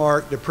 16-week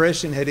mark,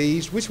 depression had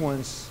eased. Which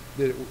ones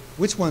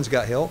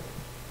got help?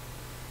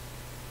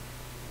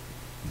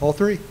 All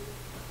 3.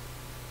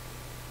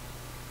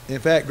 In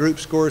fact, group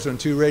scores on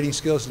 2 rating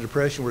scales of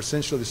depression were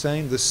essentially the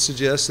same. This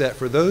suggests that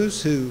for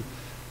those who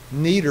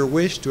need or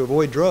wish to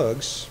avoid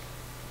drugs,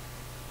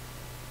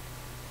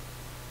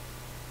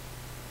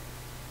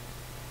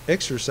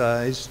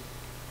 exercise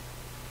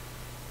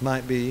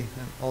might be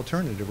an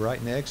alternative.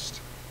 Right, next.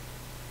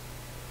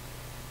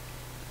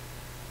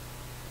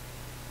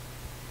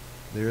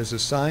 There is a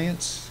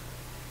science,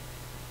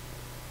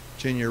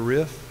 Virginia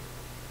Riff,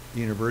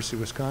 University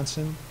of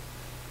Wisconsin.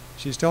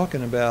 She's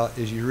talking about,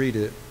 as you read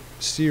it,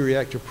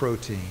 C-reactive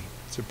protein.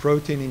 It's a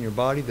protein in your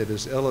body that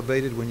is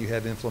elevated when you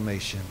have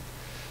inflammation.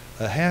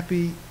 A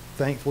happy,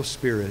 thankful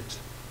spirit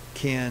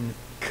can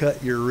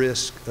cut your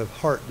risk of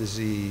heart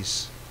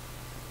disease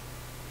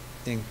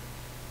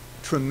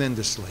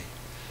tremendously.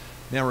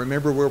 Now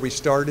remember where we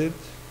started.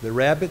 The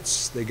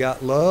rabbits, they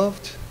got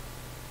loved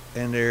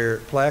and their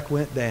plaque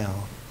went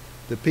down.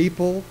 The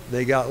people,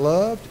 they got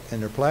loved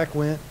and their plaque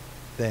went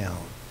down.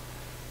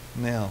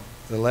 Now,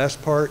 the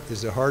last part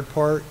is the hard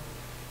part.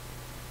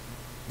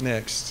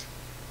 Next.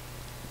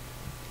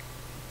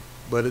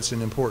 But it's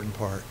an important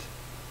part.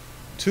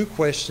 2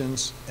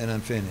 questions and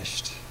I'm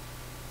finished.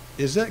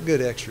 Is that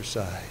good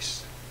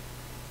exercise?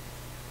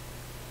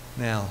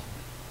 Now,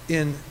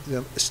 in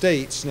the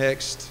States,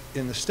 next,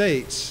 in the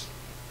States,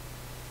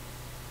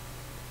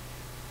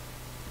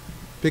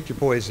 pick your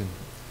poison.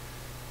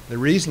 The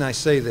reason I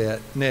say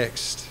that,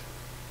 next,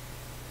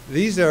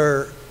 these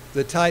are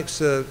the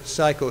types of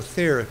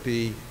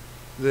psychotherapy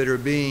that are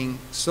being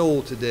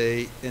sold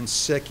today in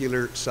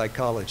secular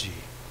psychology.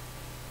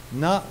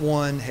 Not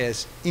one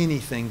has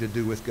anything to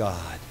do with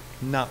God.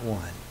 Not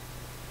one.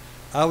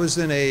 I was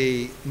in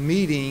a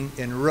meeting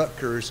in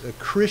Rutgers, a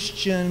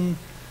Christian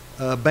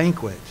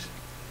banquet.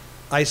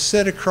 I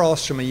sat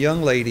across from a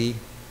young lady.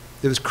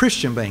 It was a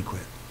Christian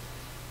banquet.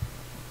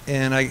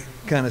 And I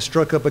kind of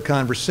struck up a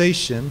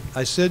conversation.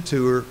 I said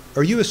to her,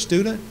 "Are you a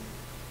student?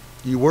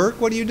 You work?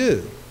 What do you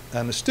do?"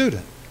 "I'm a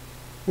student."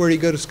 "Where do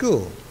you go to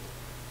school?"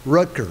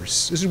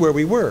 "Rutgers." This is where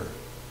we were.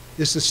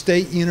 It's the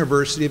State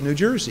University of New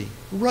Jersey,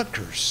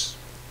 Rutgers.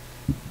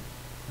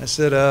 I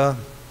said,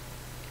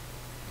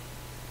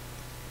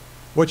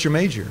 "What's your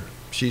major?"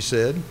 She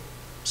said,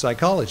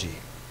 "Psychology."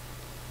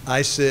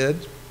 I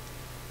said,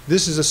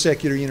 "This is a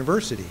secular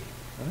university,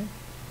 right?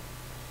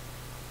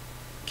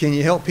 Can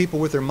you help people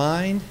with their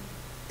mind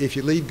if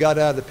you leave God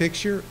out of the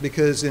picture?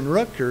 Because in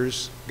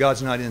Rutgers,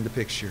 God's not in the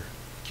picture.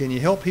 Can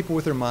you help people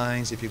with their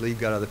minds if you leave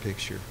God out of the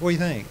picture?" What do you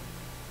think?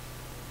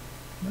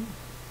 No.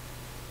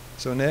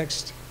 So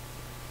next.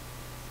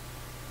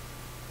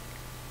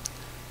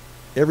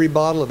 Every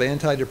bottle of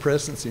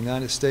antidepressants in the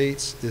United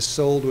States is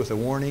sold with a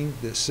warning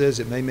that says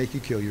it may make you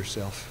kill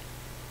yourself.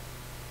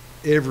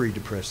 Every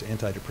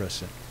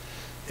antidepressant.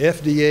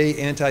 FDA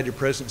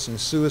antidepressants and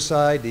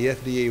suicide, the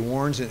FDA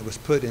warns, and it was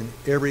put in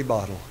every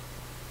bottle.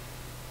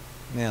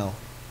 Now,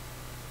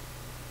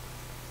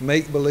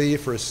 make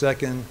believe for a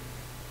second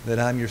that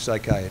I'm your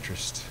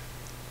psychiatrist.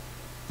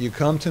 You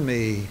come to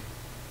me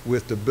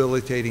with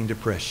debilitating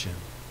depression.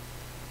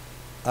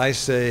 I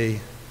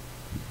say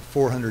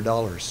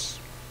 $400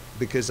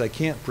 because I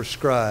can't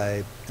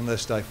prescribe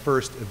unless I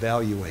first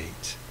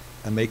evaluate.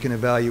 I make an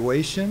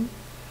evaluation,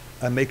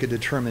 I make a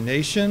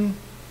determination.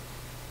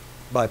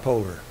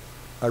 Bipolar.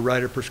 I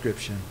write a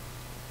prescription.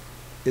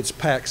 It's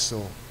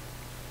Paxil.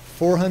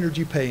 $400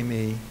 you pay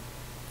me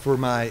for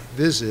my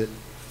visit,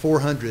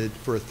 $400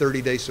 for a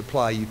 30-day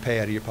supply you pay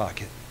out of your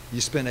pocket. You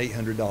spend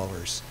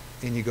 $800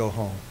 and you go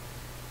home.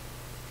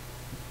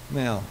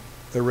 Now,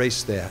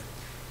 erase that.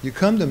 You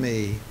come to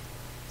me,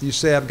 you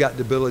say I've got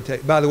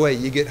debilitating. By the way,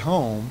 you get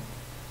home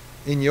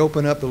and you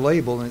open up the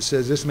label and it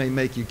says this may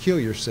make you kill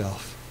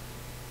yourself.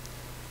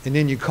 And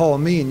then you call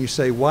me and you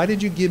say, "Why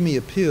did you give me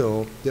a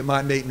pill that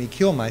might make me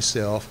kill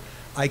myself?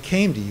 I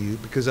came to you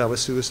because I was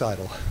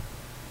suicidal."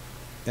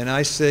 And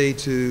I say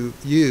to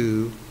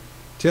you,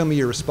 tell me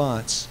your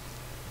response.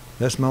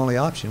 "That's my only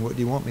option. What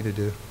do you want me to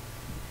do?"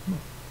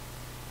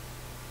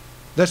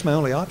 That's my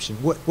only option.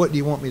 What do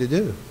you want me to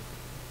do?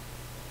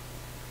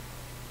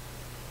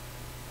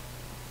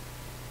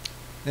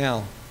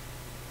 Now,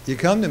 you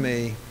come to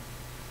me,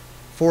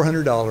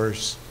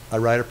 $400, I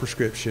write a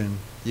prescription,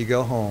 you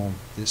go home,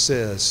 it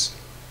says,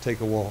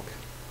 take a walk.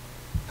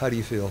 How do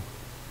you feel?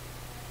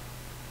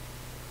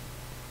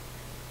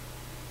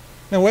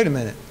 Now, wait a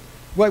minute.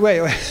 Wait.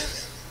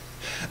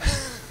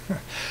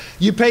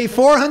 You pay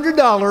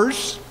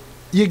 $400,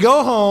 you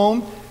go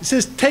home, it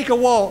says, take a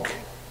walk.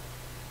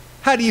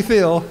 How do you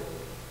feel?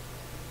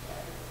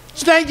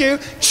 Thank you.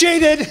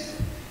 Cheated.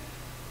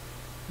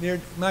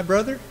 My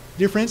brother,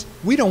 dear friends,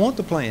 we don't want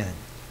the plan.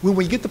 When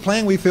we get the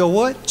plan, we feel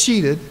what?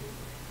 Cheated.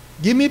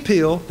 Give me a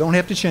pill, don't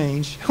have to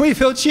change. We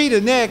feel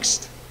cheated.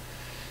 Next.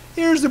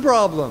 Here's the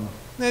problem.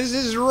 This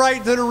is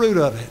right to the root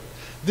of it.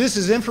 This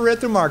is infrared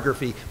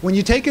thermography. When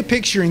you take a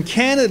picture in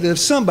Canada of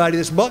somebody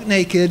that's buck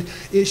naked,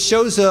 it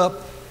shows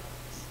up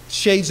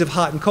shades of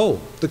hot and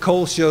cold. The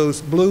cold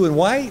shows blue and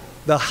white.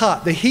 The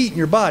heat in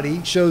your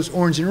body shows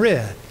orange and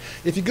red.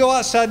 If you go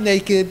outside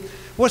naked,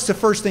 what's the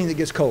first thing that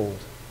gets cold?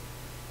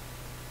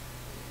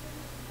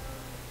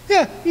 Yeah,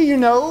 Yeah, your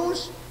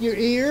nose, your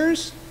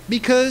ears,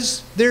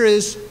 because there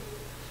is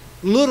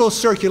little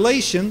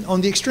circulation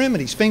on the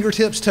extremities,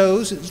 fingertips,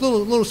 toes. It's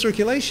little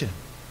circulation.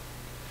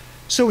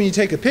 So when you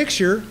take a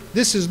picture,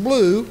 this is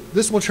blue,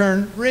 this will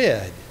turn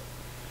red.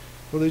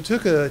 Well, they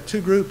took a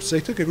group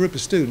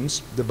of students,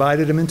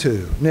 divided them in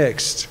two.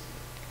 Next.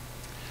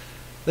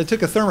 They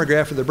took a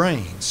thermograph of their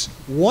brains.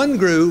 One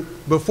group,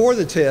 before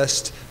the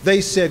test,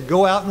 they said,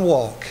 go out and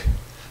walk.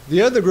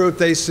 The other group,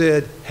 they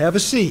said, have a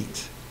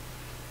seat.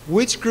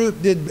 Which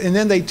group did, and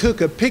then they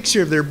took a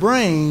picture of their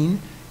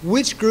brain.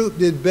 Which group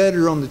did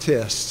better on the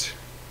test?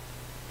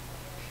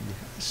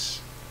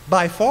 Yes,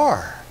 by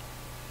far.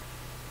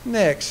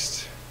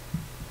 Next.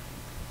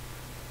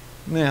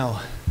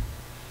 Now,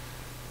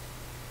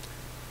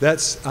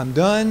 I'm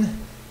done,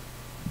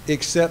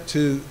 except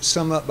to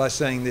sum up by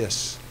saying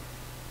this.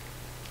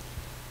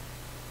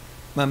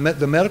 The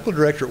medical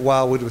director at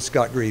Wildwood was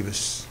Scott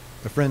Grievous,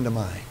 a friend of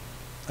mine.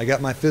 I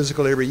got my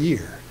physical every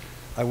year.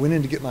 I went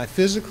in to get my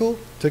physical,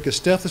 took a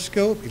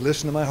stethoscope, he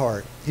listened to my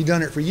heart. He'd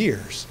done it for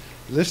years.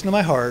 He listened to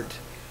my heart,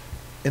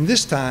 and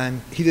this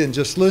time he didn't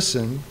just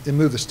listen and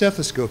move the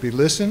stethoscope. He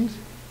listened,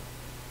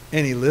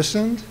 and he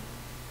listened,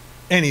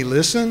 and he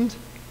listened,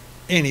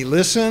 and he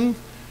listened.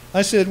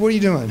 I said, what are you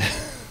doing?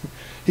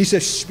 He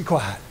said, shh, be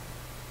quiet.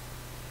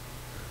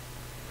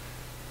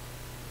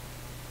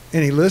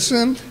 And he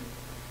listened.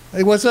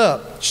 Hey, what's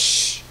up?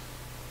 Shh.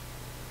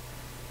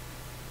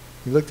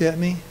 He looked at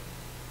me.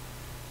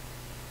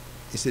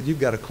 He said, you've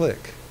got a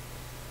click.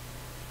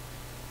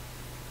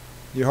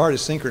 Your heart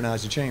is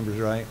synchronized to chambers,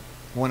 right?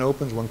 One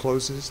opens, one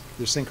closes.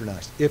 They're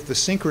synchronized. If the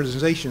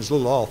synchronization is a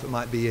little off, it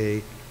might be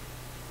a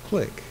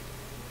click.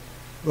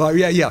 Well,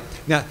 yeah.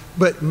 Now,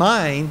 but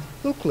mine,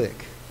 little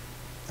click.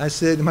 I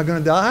said, am I going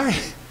to die?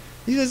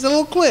 He says, a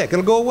little click.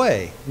 It'll go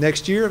away.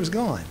 Next year, it was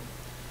gone.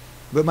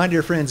 But my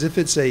dear friends, if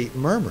it's a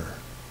murmur,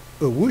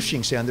 a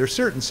whooshing sound, there are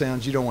certain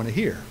sounds you don't want to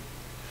hear.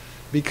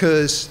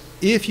 Because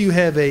if you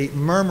have a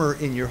murmur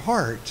in your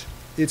heart,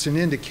 it's an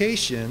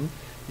indication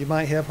you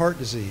might have heart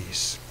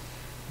disease.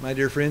 My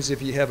dear friends,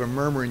 if you have a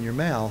murmur in your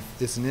mouth,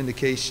 it's an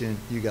indication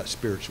you got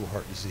spiritual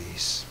heart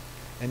disease.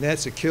 And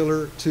that's a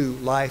killer to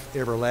life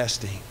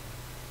everlasting.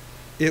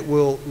 It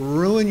will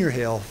ruin your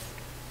health,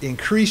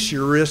 increase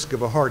your risk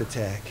of a heart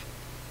attack,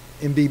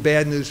 and be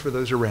bad news for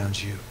those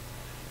around you.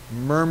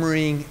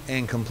 Murmuring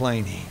and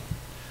complaining.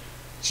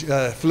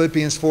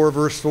 Philippians 4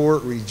 verse 4,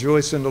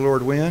 rejoice in the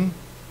Lord when?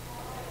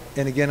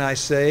 And again I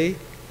say,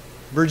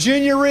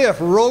 Virginia Riff,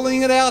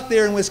 rolling it out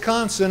there in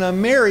Wisconsin, a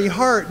merry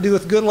heart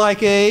doeth good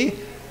like a...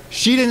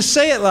 She didn't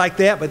say it like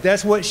that, but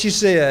that's what she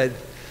said.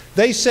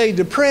 They say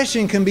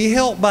depression can be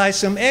helped by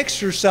some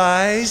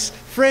exercise,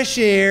 fresh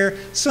air,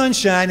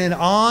 sunshine, and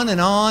on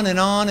and on and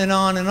on and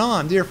on and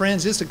on. Dear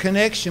friends, it's a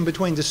connection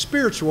between the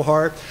spiritual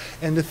heart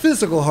and the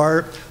physical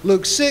heart.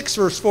 Luke 6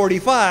 verse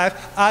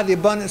 45, out of the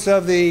abundance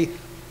of the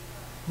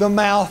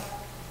mouth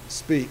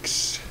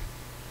speaks.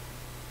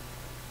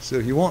 So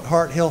if you want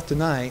heart health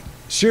tonight,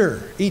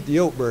 sure, eat the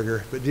oat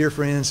burger. But dear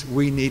friends,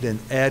 we need an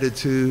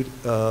attitude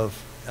of,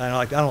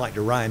 I don't like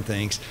to rhyme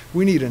things.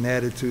 We need an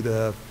attitude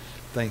of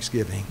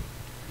thanksgiving.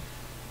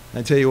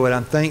 I tell you what,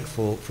 I'm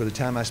thankful for the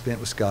time I spent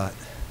with Scott.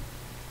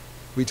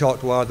 We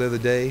talked a while the other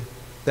day.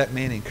 That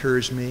man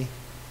encouraged me.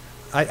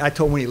 I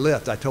told when he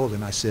left, I told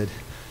him, I said,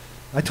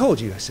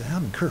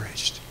 I'm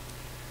encouraged.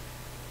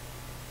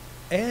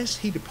 As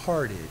he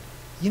departed,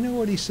 you know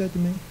what he said to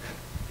me?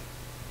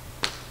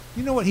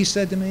 You know what he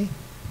said to me?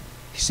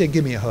 He said,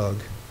 give me a hug.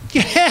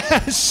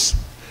 Yes!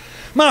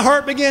 My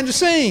heart began to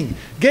sing.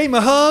 Gave him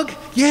a hug.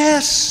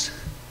 Yes!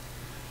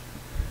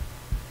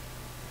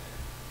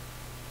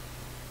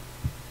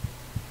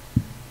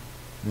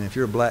 And if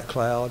you're a black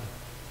cloud,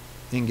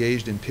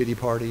 engaged in pity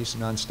parties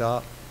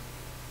nonstop,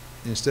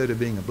 instead of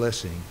being a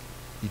blessing,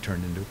 you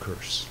turned into a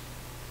curse.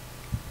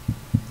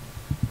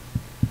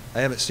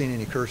 I haven't seen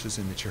any curses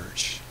in the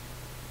church.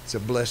 It's a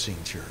blessing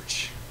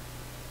church.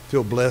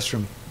 Feel blessed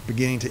from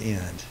beginning to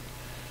end.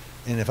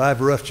 And if I've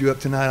roughed you up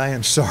tonight, I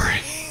am sorry.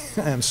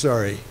 I am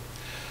sorry.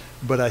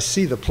 But I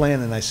see the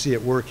plan and I see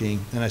it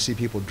working, and I see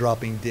people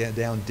dropping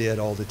down dead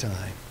all the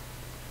time.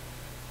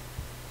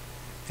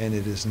 And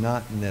it is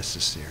not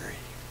necessary.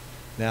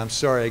 Now, I'm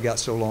sorry I got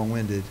so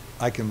long-winded.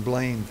 I can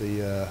blame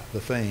the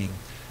thing.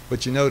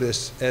 But you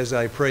notice, as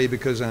I pray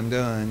because I'm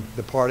done,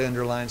 the part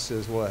underlined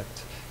says what?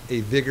 A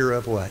vigor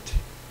of what?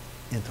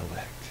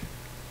 Intellect.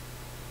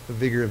 A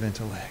vigor of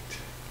intellect.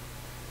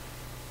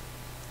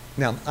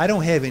 Now, I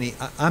don't have any,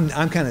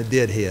 I'm kind of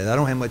deadhead. I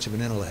don't have much of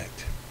an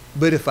intellect.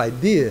 But if I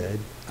did,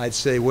 I'd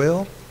say,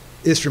 well,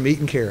 it's from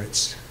eating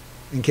carrots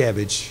and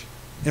cabbage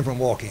and from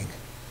walking.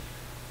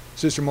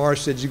 Sister Mara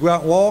said, did you go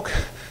out and walk?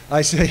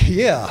 I say,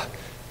 yeah.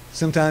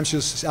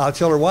 Sometimes I'll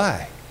tell her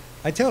why.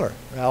 I tell her,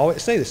 I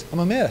always say this, I'm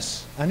a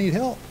mess. I need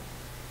help.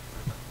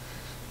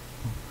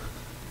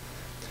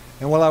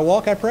 And while I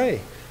walk, I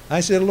pray. I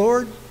said,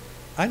 Lord,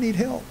 I need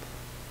help.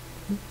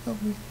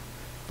 Help me.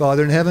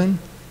 Father in heaven,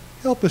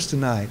 help us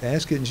tonight. I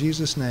ask it in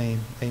Jesus'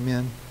 name.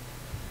 Amen.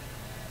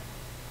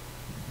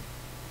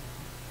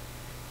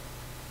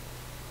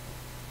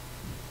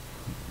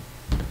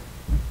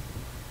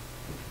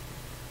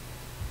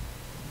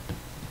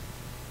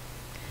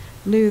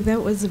 Lou,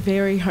 that was a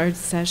very hard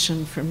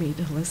session for me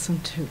to listen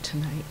to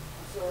tonight.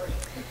 Sorry.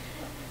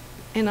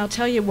 And I'll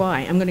tell you why.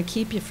 I'm going to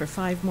keep you for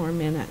 5 more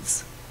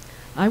minutes.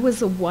 I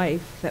was a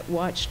wife that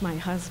watched my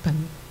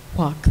husband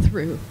walk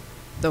through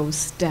those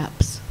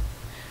steps.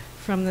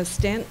 From the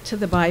stent to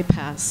the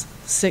bypass,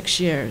 6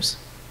 years.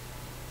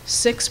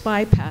 6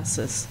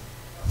 bypasses,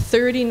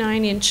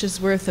 39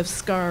 inches worth of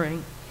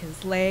scarring,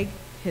 his leg,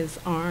 his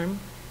arm,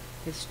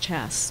 his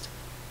chest.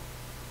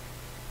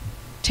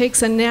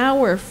 Takes an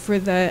hour for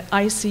the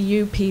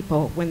ICU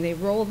people, when they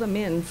roll them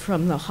in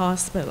from the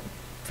hospital,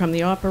 from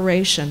the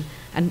operation,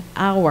 an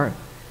hour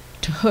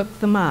to hook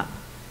them up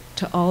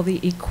to all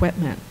the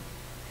equipment.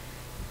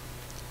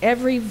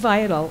 Every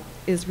vital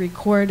is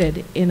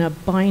recorded in a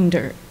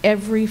binder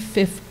every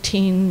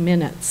 15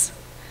 minutes.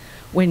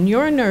 When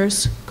your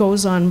nurse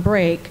goes on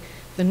break,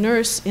 the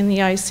nurse in the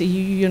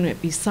ICU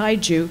unit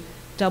beside you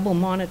double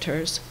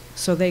monitors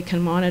so they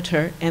can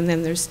monitor, and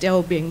then they're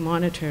still being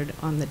monitored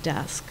on the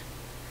desk.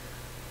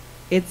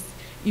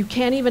 You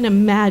can't even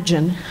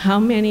imagine how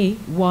many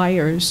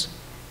wires,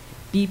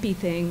 beepy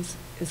things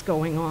is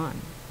going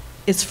on.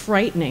 It's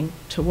frightening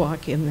to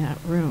walk in that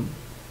room.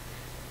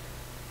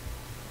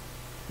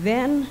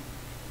 Then,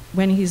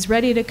 when he's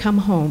ready to come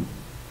home,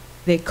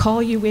 they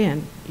call you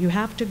in. You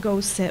have to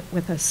go sit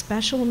with a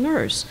special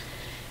nurse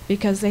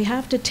because they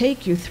have to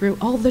take you through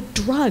all the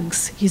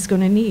drugs he's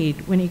going to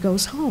need when he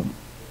goes home.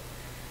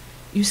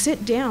 You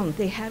sit down,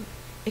 they have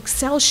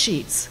Excel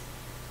sheets.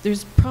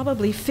 There's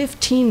probably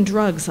 15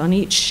 drugs on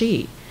each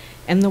sheet,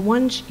 and the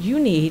ones you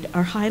need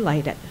are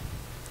highlighted.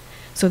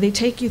 So they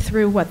take you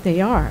through what they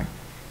are.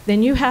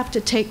 Then you have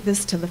to take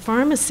this to the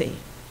pharmacy.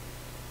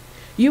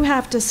 You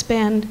have to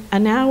spend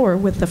an hour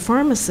with the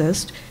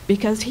pharmacist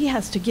because he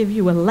has to give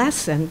you a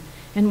lesson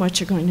in what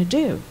you're going to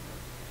do.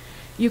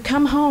 You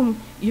come home,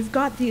 you've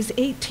got these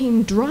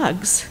 18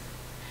 drugs,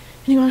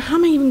 and you go, how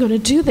am I even going to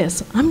do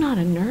this? I'm not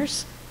a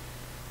nurse.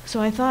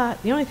 So I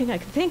thought, the only thing I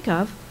could think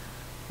of,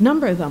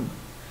 number them.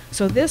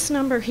 So this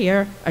number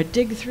here, I'd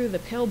dig through the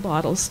pill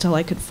bottles till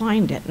I could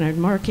find it, and I'd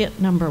mark it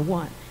number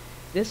 1.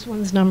 This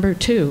one's number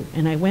 2,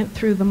 and I went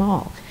through them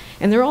all.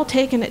 And they're all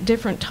taken at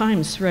different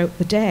times throughout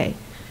the day.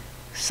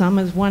 Some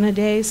is 1 a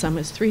day, some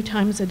is 3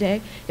 times a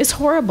day. It's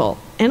horrible.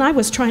 And I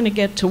was trying to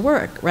get to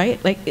work, right?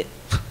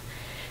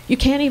 You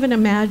can't even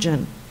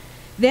imagine.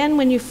 Then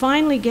when you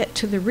finally get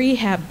to the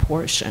rehab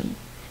portion,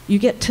 you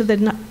get to the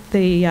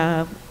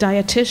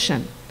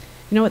dietitian.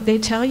 You know what they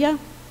tell you?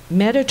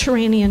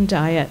 Mediterranean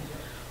diet.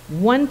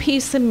 1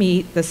 piece of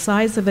meat the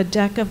size of a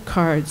deck of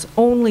cards,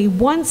 only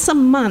once a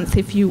month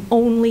if you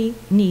only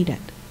need it.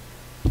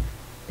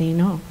 They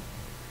know.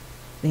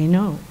 They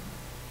know.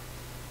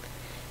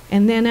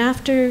 And then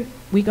after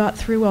we got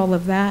through all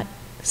of that,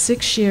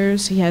 6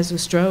 years he has a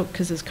stroke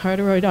because his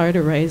carotid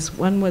arteries,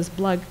 one was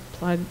plugged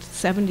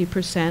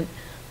 70%,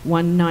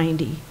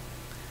 190.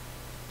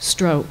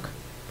 Stroke.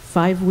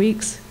 5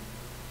 weeks,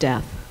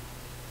 death.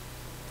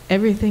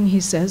 Everything he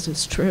says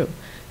is true.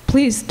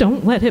 Please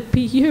don't let it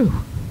be you.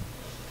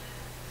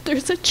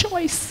 There's a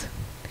choice.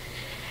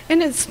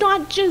 And it's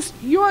not just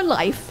your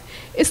life,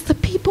 it's the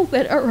people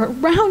that are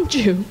around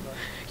you.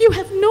 You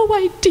have no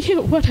idea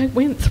what I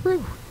went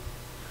through.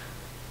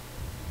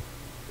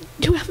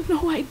 You have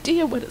no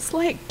idea what it's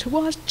like to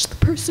watch the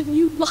person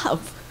you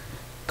love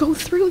go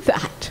through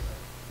that.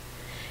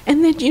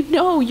 And then you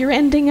know you're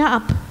ending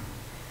up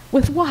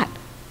with what?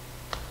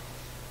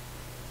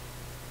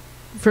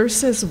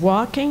 Versus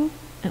walking,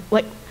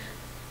 like,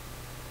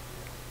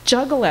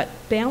 juggle it,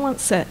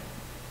 balance it,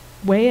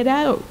 weigh it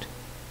out.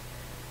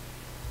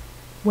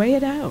 Weigh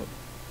it out.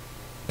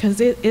 Because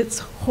it's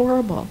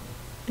horrible.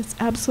 It's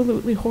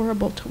absolutely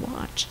horrible to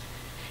watch.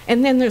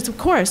 And then there's, of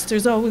course,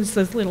 there's always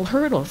those little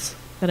hurdles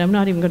that I'm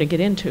not even going to get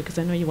into because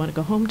I know you want to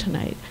go home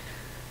tonight.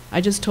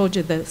 I just told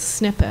you the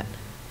snippet,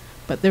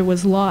 but there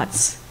was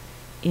lots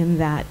in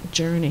that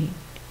journey,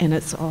 and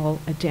it's all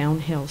a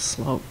downhill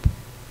slope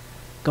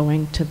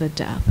going to the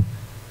death.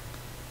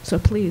 So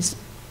please,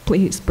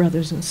 please,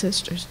 brothers and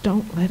sisters,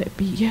 don't let it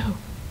be you.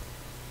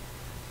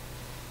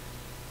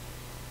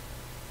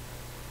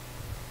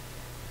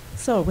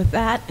 So with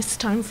that, it's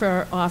time for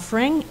our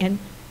offering, and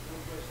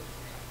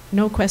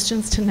no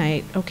questions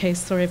tonight. Okay,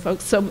 sorry,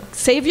 folks. So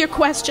save your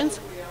questions.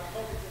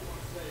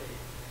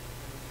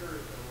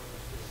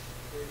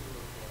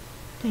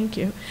 Thank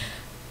you.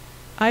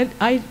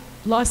 I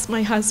lost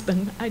my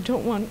husband. I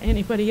don't want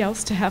anybody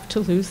else to have to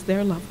lose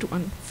their loved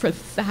one for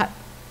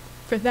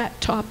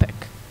that topic.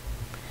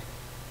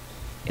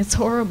 It's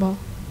horrible.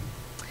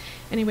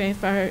 Anyway,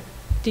 if our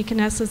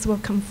deaconesses will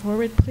come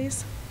forward,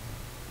 please.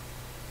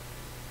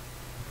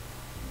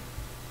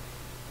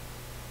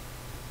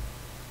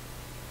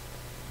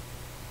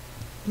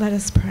 Let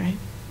us pray.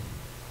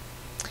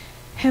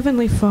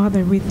 Heavenly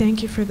Father, we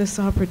thank you for this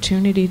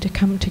opportunity to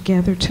come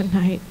together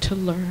tonight to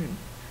learn.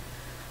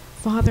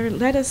 Father,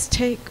 let us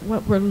take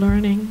what we're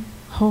learning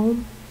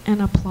home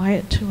and apply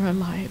it to our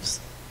lives.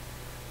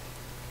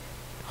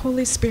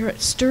 Holy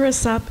Spirit, stir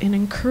us up and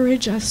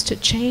encourage us to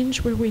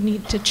change where we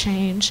need to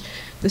change,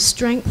 the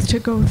strength to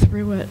go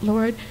through it.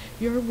 Lord,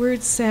 your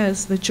word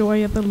says the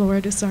joy of the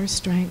Lord is our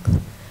strength.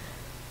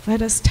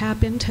 Let us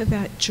tap into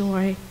that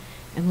joy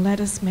and let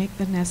us make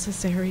the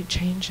necessary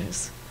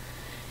changes.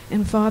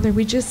 And Father,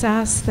 we just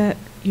ask that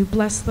you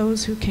bless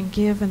those who can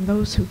give and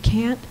those who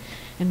can't,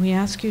 and we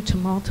ask you to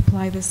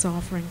multiply this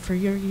offering for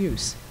your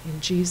use.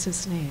 In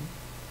Jesus' name,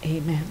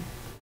 amen.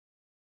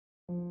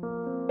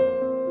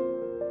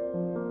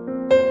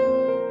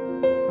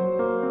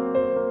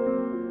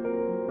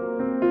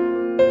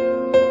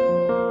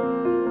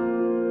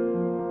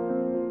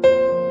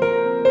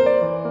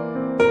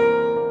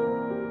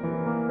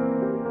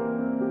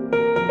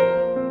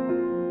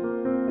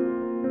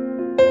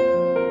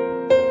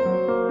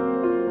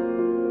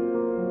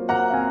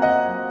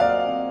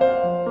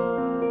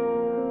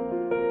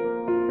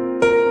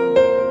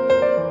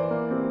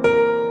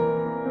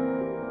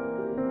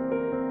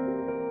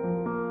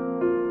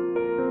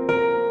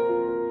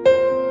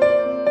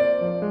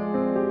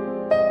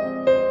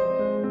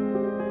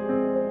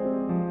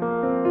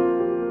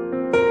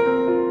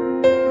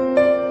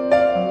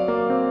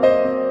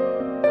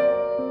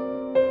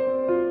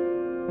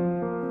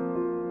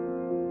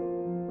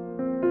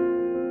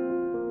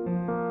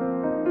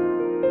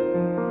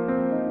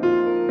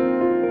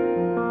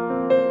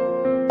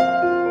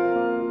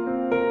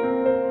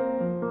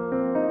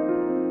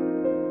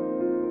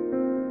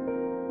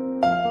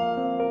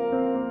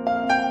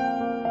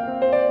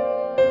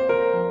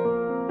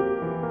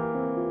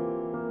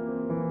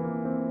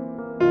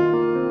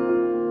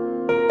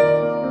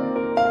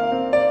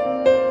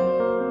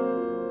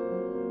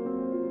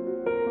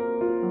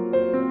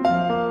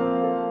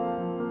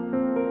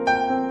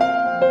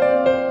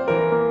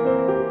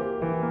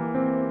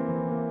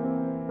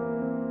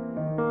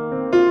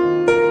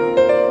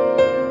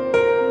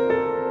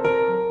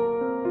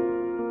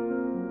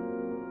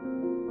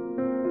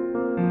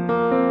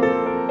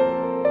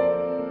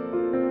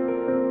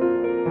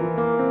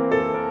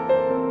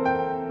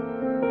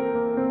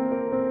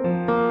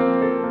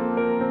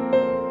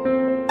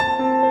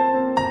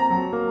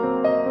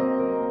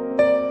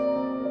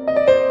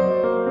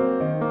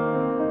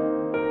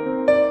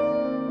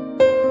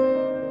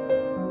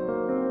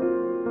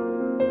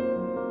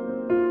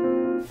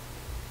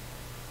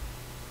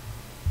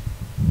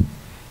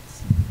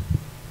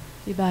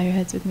 You bow your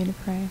heads with me to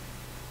pray.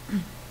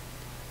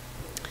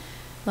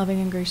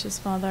 Loving and gracious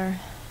Father,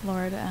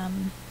 Lord, I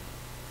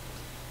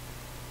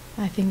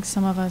think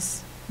some of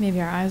us, maybe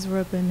our eyes were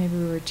open, maybe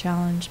we were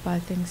challenged by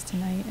things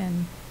tonight,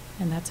 and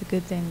that's a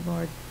good thing,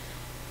 Lord.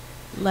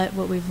 Let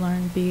what we've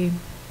learned be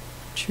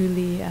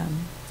truly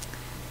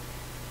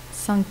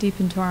sunk deep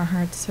into our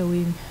hearts so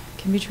we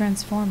can be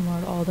transformed,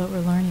 Lord, all that we're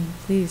learning.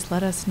 Please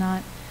let us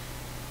not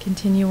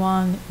continue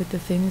on with the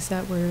things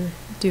that we're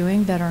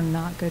doing that are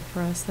not good for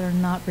us, that are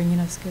not bringing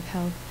us good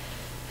health.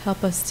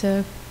 Help us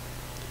to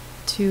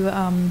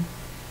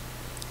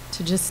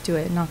just do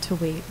it, not to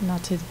wait,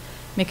 not to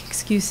make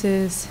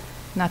excuses,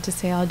 not to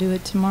say I'll do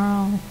it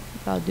tomorrow,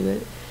 I'll do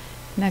it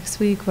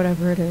next week,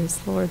 whatever it is.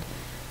 Lord,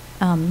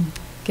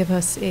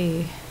 impress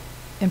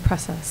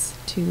us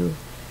to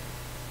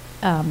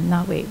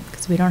not wait,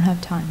 because we don't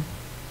have time.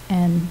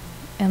 And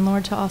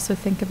Lord, to also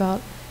think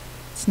about,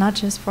 it's not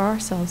just for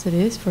ourselves, it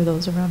is for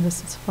those around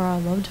us, it's for our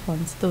loved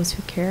ones, those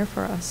who care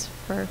for us,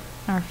 for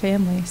our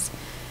families.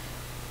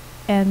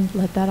 And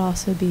let that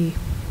also be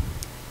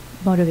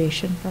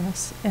motivation for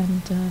us.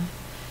 And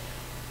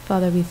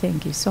Father, we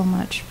thank you so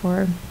much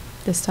for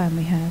this time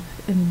we have,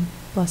 and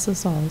bless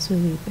us all as we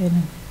leave.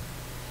 Amen.